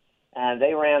 And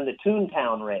they ran the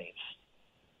Toontown raves,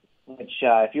 which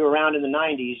if you were around in the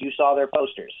 90s, you saw their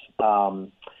posters.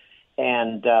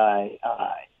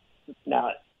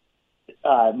 Now,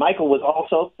 Michael was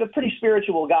also a pretty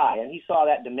spiritual guy, and he saw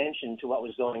that dimension to what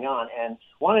was going on and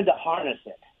wanted to harness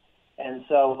it. And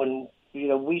so when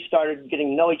we started getting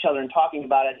to know each other and talking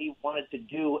about it, he wanted to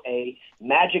do a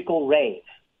magical rave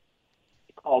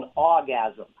called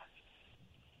Orgasm.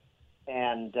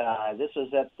 And this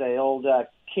was at the old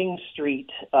King Street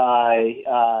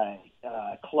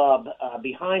club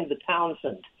behind the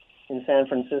Townsend in San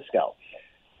Francisco.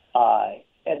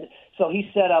 And so he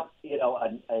set up,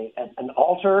 an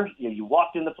altar. You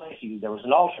walked in the place, there was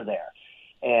an altar there.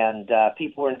 And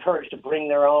people were encouraged to bring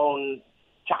their own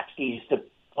tchotchkes to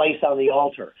place on the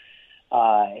altar.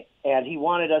 And he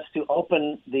wanted us to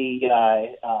open the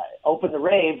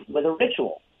rave with a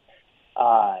ritual,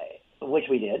 which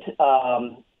we did.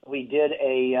 We did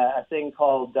a thing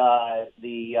called the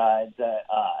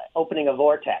opening a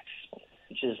vortex,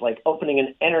 which is like opening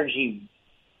an energy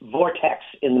vortex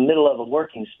in the middle of a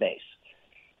working space.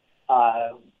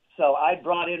 So I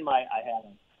brought in my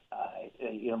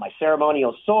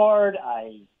ceremonial sword.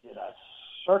 I did a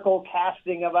circle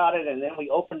casting about it, and then we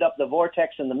opened up the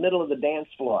vortex in the middle of the dance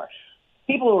floor.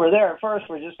 People who were there at first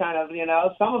were just kind of,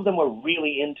 some of them were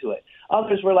really into it.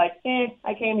 Others were like,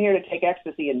 I came here to take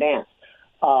ecstasy and dance.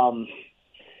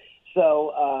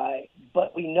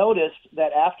 But we noticed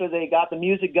that after they got the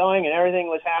music going and everything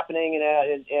was happening,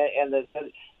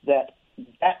 that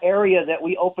area that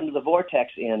we opened the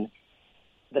vortex in,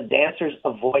 the dancers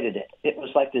avoided it. It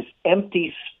was like this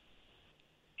empty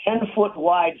 10-foot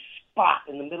wide spot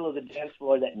in the middle of the dance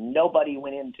floor that nobody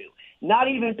went into. Not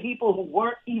even people who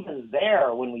weren't even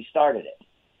there when we started it.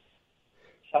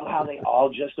 Somehow they all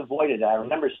just avoided it. I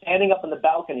remember standing up on the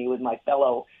balcony with my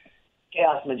fellow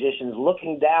chaos magicians,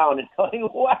 looking down and going,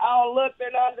 "Wow, look,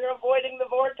 they're avoiding the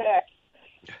vortex."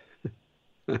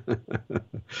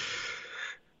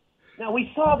 Now,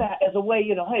 we saw that as a way,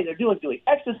 hey, they're doing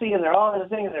ecstasy, and they're all this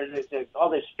thing, and there's all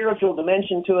this spiritual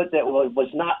dimension to it that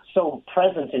was not so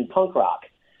present in punk rock.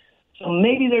 So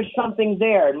maybe there's something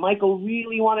there, and Michael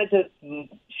really wanted to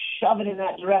shove it in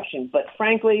that direction, but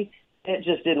frankly, it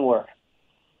just didn't work.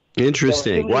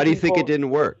 Interesting. Why do you think it didn't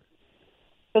work?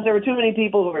 Because there were too many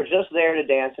people who were just there to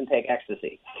dance and take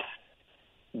ecstasy.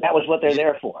 That was what they're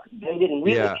there for. They didn't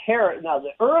really care. Now,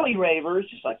 the early ravers,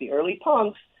 just like the early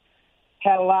punks,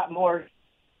 had a lot more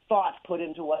thought put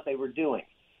into what they were doing.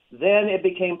 Then it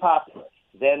became popular.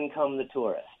 Then come the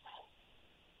tourists.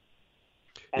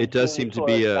 And it does seem to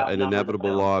be an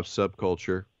inevitable law of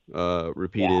subculture,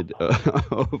 repeated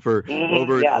over and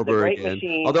over again.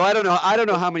 Machine. Although I don't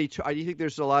know how many. Do you think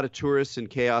there's a lot of tourists in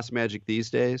chaos magic these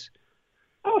days?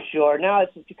 Oh, sure. Now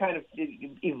it's kind of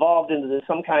evolved into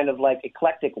some kind of like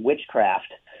eclectic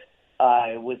witchcraft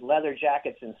with leather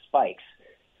jackets and spikes.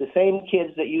 The same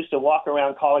kids that used to walk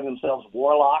around calling themselves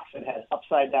warlocks and had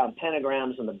upside-down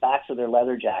pentagrams on the backs of their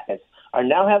leather jackets are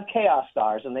now have chaos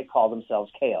stars, and they call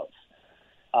themselves chaos.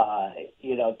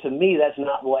 To me, that's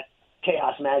not what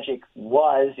chaos magic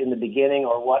was in the beginning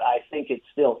or what I think it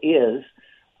still is.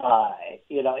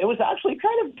 It was actually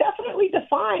kind of definitely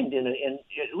defined in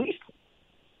at least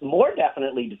more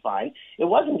definitely defined. It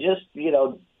wasn't just,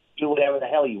 do whatever the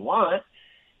hell you want.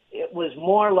 It was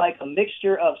more like a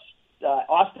mixture of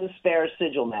Austin Spare's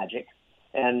sigil magic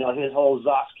and his whole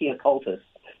Zotsky occultist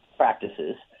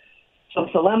practices, some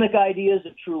Thelemic ideas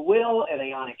of true will and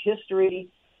aeonic history,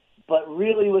 but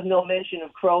really with no mention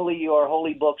of Crowley or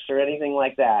holy books or anything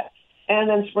like that, and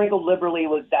then sprinkled liberally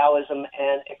with Taoism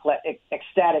and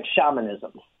ecstatic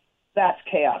shamanism. That's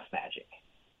chaos magic.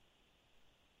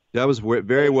 That was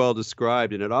very well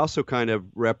described, and it also kind of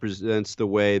represents the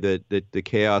way that the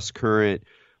chaos current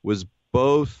was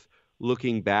both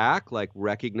looking back, like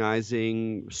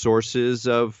recognizing sources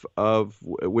of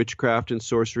witchcraft and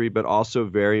sorcery, but also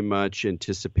very much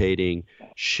anticipating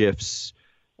shifts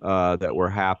that were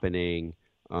happening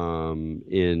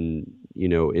in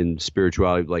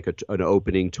spirituality, like an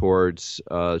opening towards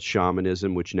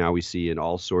shamanism, which now we see in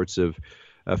all sorts of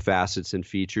facets and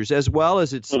features, as well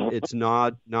as its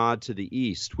nod to the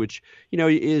East, which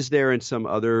is there in some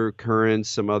other currents,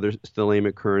 some other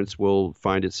Thelemic currents will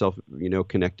find itself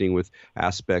connecting with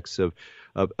aspects of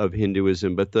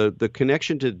Hinduism, but the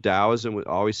connection to Taoism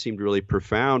always seemed really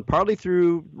profound, partly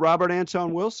through Robert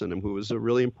Anton Wilson, who was a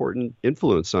really important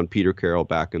influence on Peter Carroll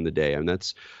back in the day, and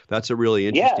that's a really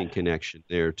interesting connection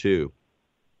there too.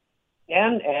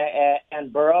 And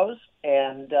Burroughs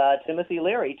and Timothy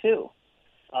Leary too.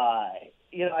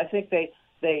 I think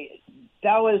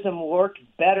Taoism worked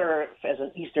better as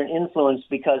an Eastern influence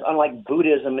because, unlike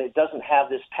Buddhism, it doesn't have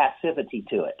this passivity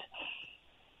to it.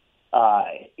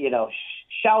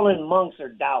 Shaolin monks are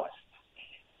Taoists.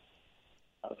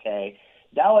 Okay,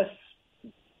 Taoists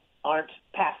aren't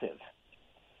passive.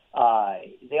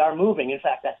 They are moving. In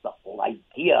fact, that's the whole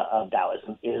idea of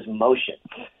Taoism is motion,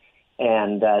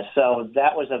 and so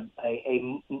that was a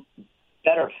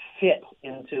better fit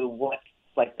into what,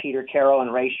 like Peter Carroll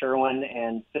and Ray Sherwin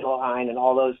and Phil Hine and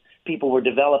all those people were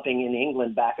developing in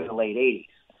England back in the late 80s.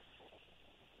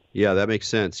 Yeah, that makes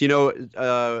sense. We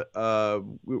got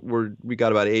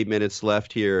about 8 minutes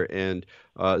left here, and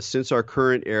since our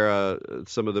current era,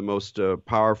 some of the most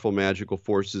powerful magical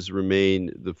forces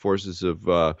remain the forces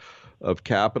of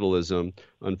capitalism,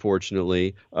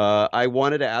 unfortunately. I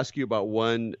wanted to ask you about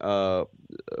one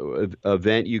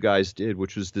event you guys did,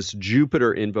 which was this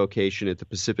Jupiter invocation at the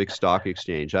Pacific Stock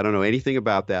Exchange. I don't know anything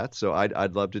about that, so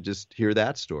I'd love to just hear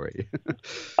that story.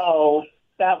 Oh,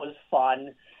 that was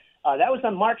fun. That was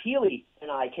when Mark Healy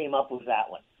and I came up with that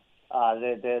one,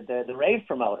 the rave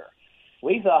promoter.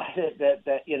 We thought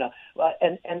that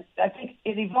and I think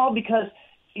it evolved because,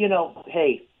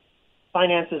 hey,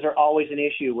 finances are always an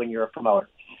issue when you're a promoter.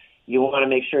 You want to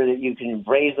make sure that you can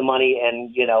raise the money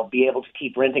and, be able to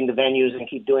keep renting the venues and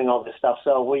keep doing all this stuff.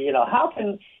 So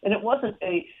and it wasn't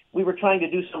we were trying to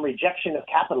do some rejection of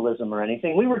capitalism or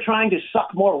anything. We were trying to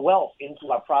suck more wealth into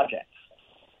our projects.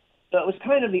 So it was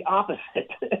kind of the opposite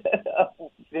of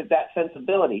that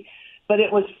sensibility. But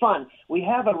it was fun. We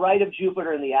have a rite of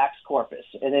Jupiter in the Axe Corpus,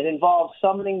 and it involves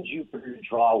summoning Jupiter to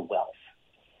draw wealth.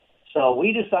 So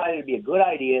we decided it'd be a good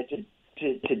idea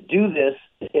to do this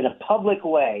in a public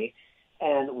way,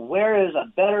 and where is a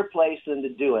better place than to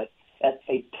do it at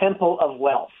a temple of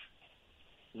wealth,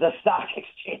 the stock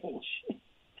exchange.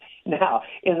 Now,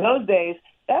 in those days,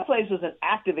 that place was an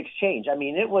active exchange. I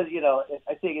mean, it was,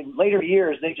 I think in later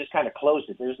years, they just kind of closed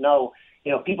it. There's no,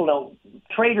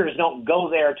 traders don't go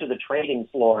there to the trading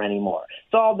floor anymore.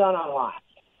 It's all done online.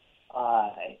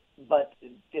 But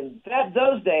in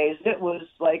those days, it was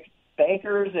like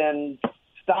bankers and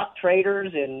stock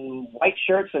traders in white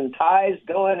shirts and ties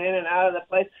going in and out of the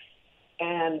place.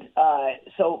 And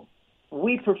so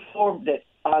we performed it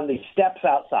on the steps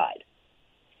outside.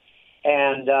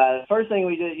 And the first thing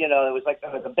we did, it was like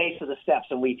the base of the steps,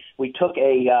 and we took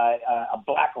a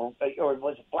black, or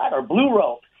was it black or blue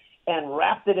rope, and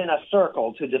wrapped it in a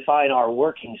circle to define our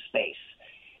working space.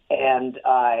 And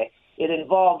it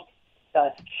involved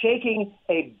shaking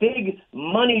a big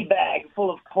money bag full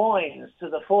of coins to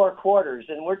the four quarters,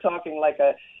 and we're talking like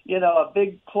a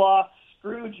big cloth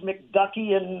Scrooge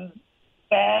McDuckian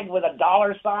bag with a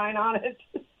dollar sign on it.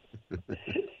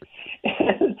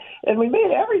 And we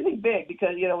made everything big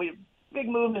because, we big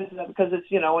movements because it's,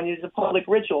 when it's a public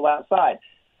ritual outside.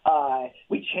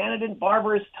 We chanted in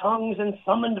barbarous tongues and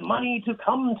summoned money to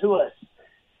come to us.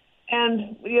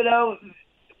 And,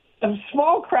 a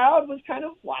small crowd was kind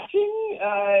of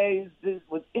watching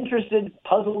with interested,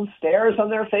 puzzled stares on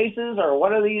their faces, or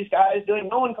what are these guys doing?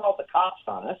 No one called the cops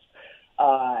on us.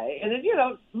 And then,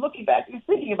 looking back,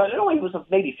 thinking about it, it only was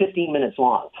maybe 15 minutes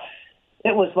long.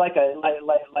 It was like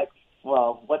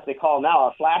what they call now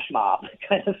a flash mob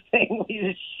kind of thing. We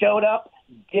just showed up,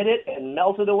 did it, and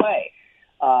melted away.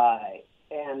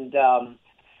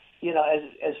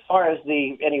 As far as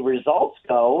any results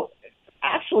go,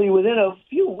 actually within a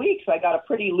few weeks, I got a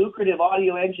pretty lucrative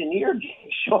audio engineer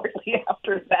gig shortly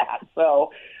after that.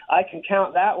 So I can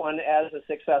count that one as a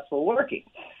successful working.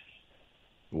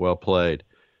 Well played.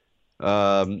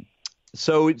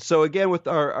 So again, with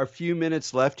our few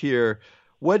minutes left here,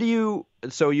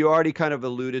 so you already kind of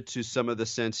alluded to some of the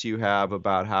sense you have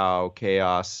about how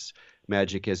Chaos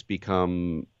Magic has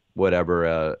become whatever,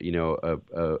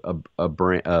 a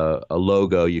brand, a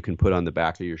logo you can put on the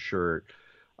back of your shirt.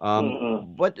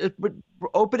 But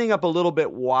opening up a little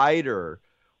bit wider,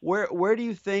 where do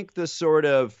you think the sort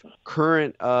of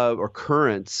current or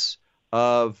currents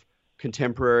of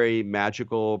contemporary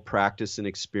magical practice and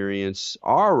experience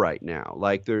are right now?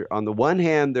 Like, on the one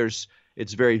hand,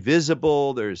 it's very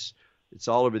visible. It's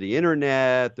all over the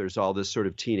internet. There's all this sort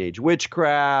of teenage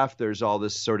witchcraft. There's all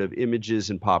this sort of images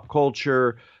in pop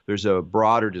culture. There's a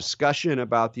broader discussion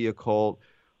about the occult.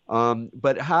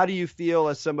 But how do you feel,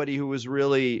 as somebody who was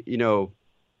really,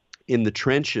 in the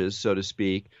trenches, so to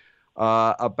speak,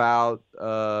 about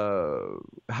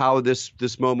how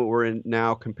this moment we're in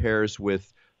now compares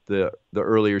with the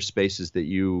earlier spaces that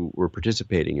you were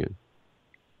participating in?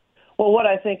 Well, what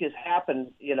I think has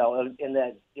happened, in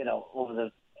that, over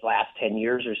the last 10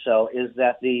 years or so, is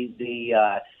that the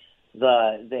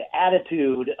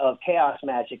attitude of chaos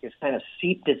magic has kind of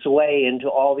seeped its way into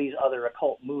all these other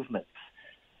occult movements.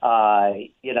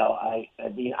 I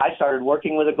started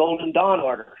working with the Golden Dawn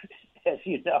Order, as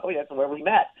you know, that's where we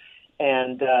met.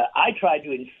 And I tried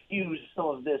to infuse some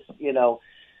of this,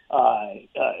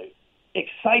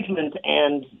 excitement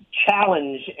and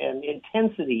challenge and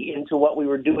intensity into what we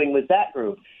were doing with that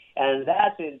group. And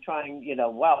that's in trying,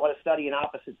 wow, what a study in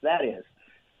opposites that is.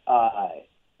 I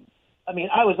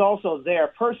was also there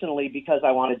personally because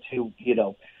I wanted to,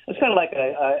 it's kind of like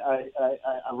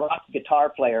a rock guitar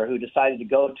player who decided to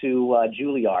go to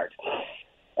Juilliard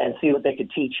and see what they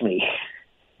could teach me.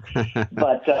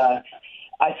 But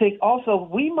I think also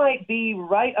we might be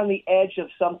right on the edge of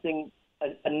something,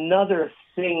 another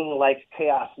thing like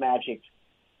chaos magic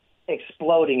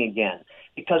exploding again,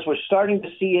 because we're starting to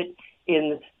see it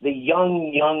in the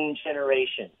young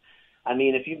generation. I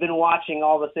mean, if you've been watching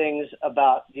all the things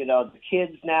about, the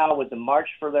kids now with the March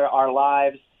for Our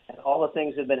Lives and all the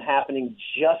things that have been happening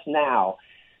just now,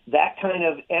 that kind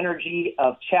of energy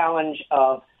of challenge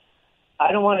of,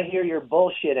 I don't want to hear your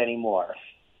bullshit anymore.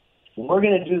 We're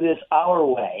going to do this our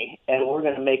way, and we're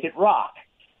going to make it rock.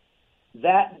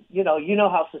 That, you know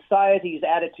how society's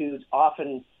attitudes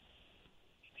often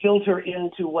filter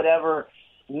into whatever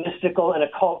mystical and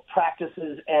occult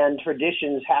practices and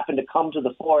traditions happen to come to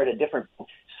the fore at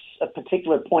a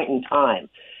particular point in time.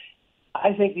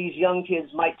 I think these young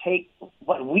kids might take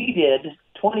what we did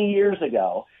 20 years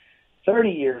ago, 30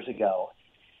 years ago,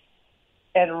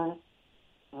 and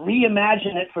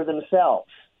reimagine it for themselves.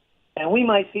 And we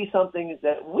might see something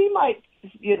that we might,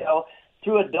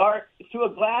 through a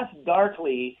glass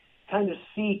darkly, kind of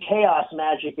see chaos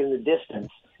magic in the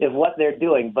distance of what they're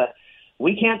doing. But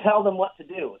we can't tell them what to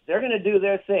do. They're going to do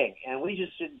their thing, and we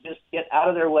should get out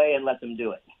of their way and let them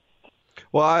do it.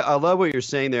 Well, I love what you're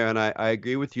saying there, and I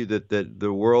agree with you that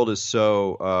the world is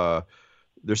so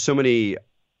there's so many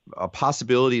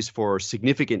possibilities for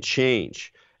significant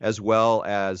change as well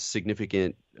as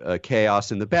significant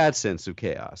chaos in the bad sense of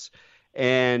chaos.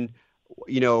 And,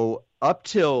 up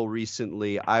till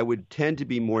recently, I would tend to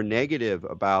be more negative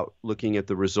about looking at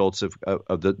the results of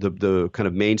the kind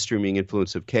of mainstreaming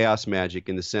influence of chaos magic,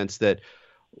 in the sense that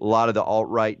a lot of the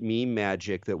alt-right meme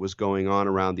magic that was going on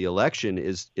around the election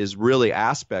is really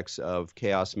aspects of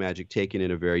chaos magic taken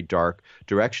in a very dark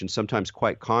direction, sometimes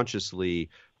quite consciously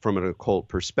from an occult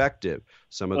perspective.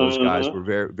 Some of those guys were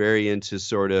very, very into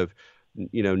sort of,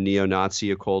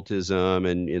 neo-Nazi occultism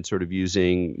and sort of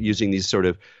using these sort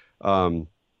of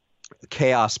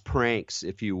chaos pranks,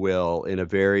 if you will, in a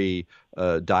very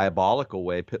diabolical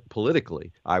way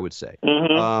politically, I would say.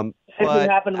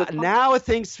 But now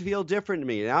things feel different to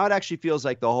me. Now it actually feels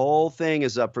like the whole thing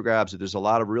is up for grabs. There's a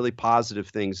lot of really positive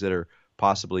things that are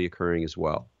possibly occurring as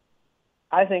well.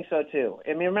 I think so too.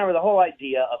 I mean, remember, the whole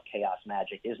idea of chaos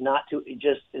magic is not to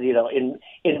just,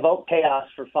 invoke chaos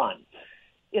for fun.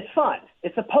 It's fun.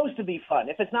 It's supposed to be fun.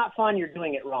 If it's not fun, you're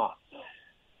doing it wrong.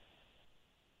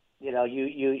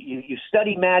 You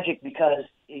study magic because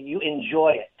you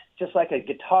enjoy it, just like a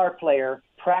guitar player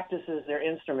practices their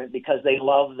instrument because they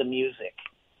love the music.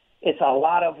 It's a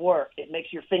lot of work. It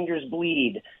makes your fingers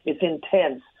bleed. It's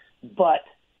intense, but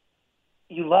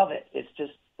you love it. It's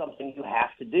just something you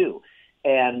have to do.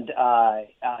 And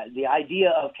the idea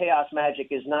of chaos magic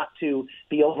is not to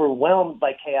be overwhelmed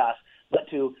by chaos, but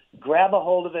to grab a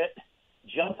hold of it,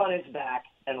 jump on its back,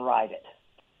 and ride it.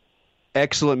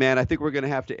 Excellent, man. I think we're going to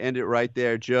have to end it right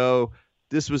there. Joe,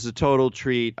 this was a total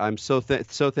treat. I'm so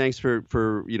thanks for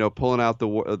pulling out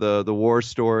the war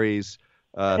stories.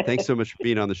 Thanks so much for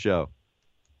being on the show.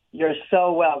 You're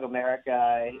so welcome, Eric.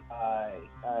 I'm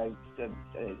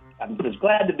just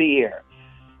glad to be here.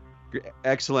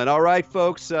 Excellent. All right,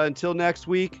 folks. Until next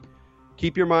week,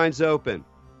 keep your minds open.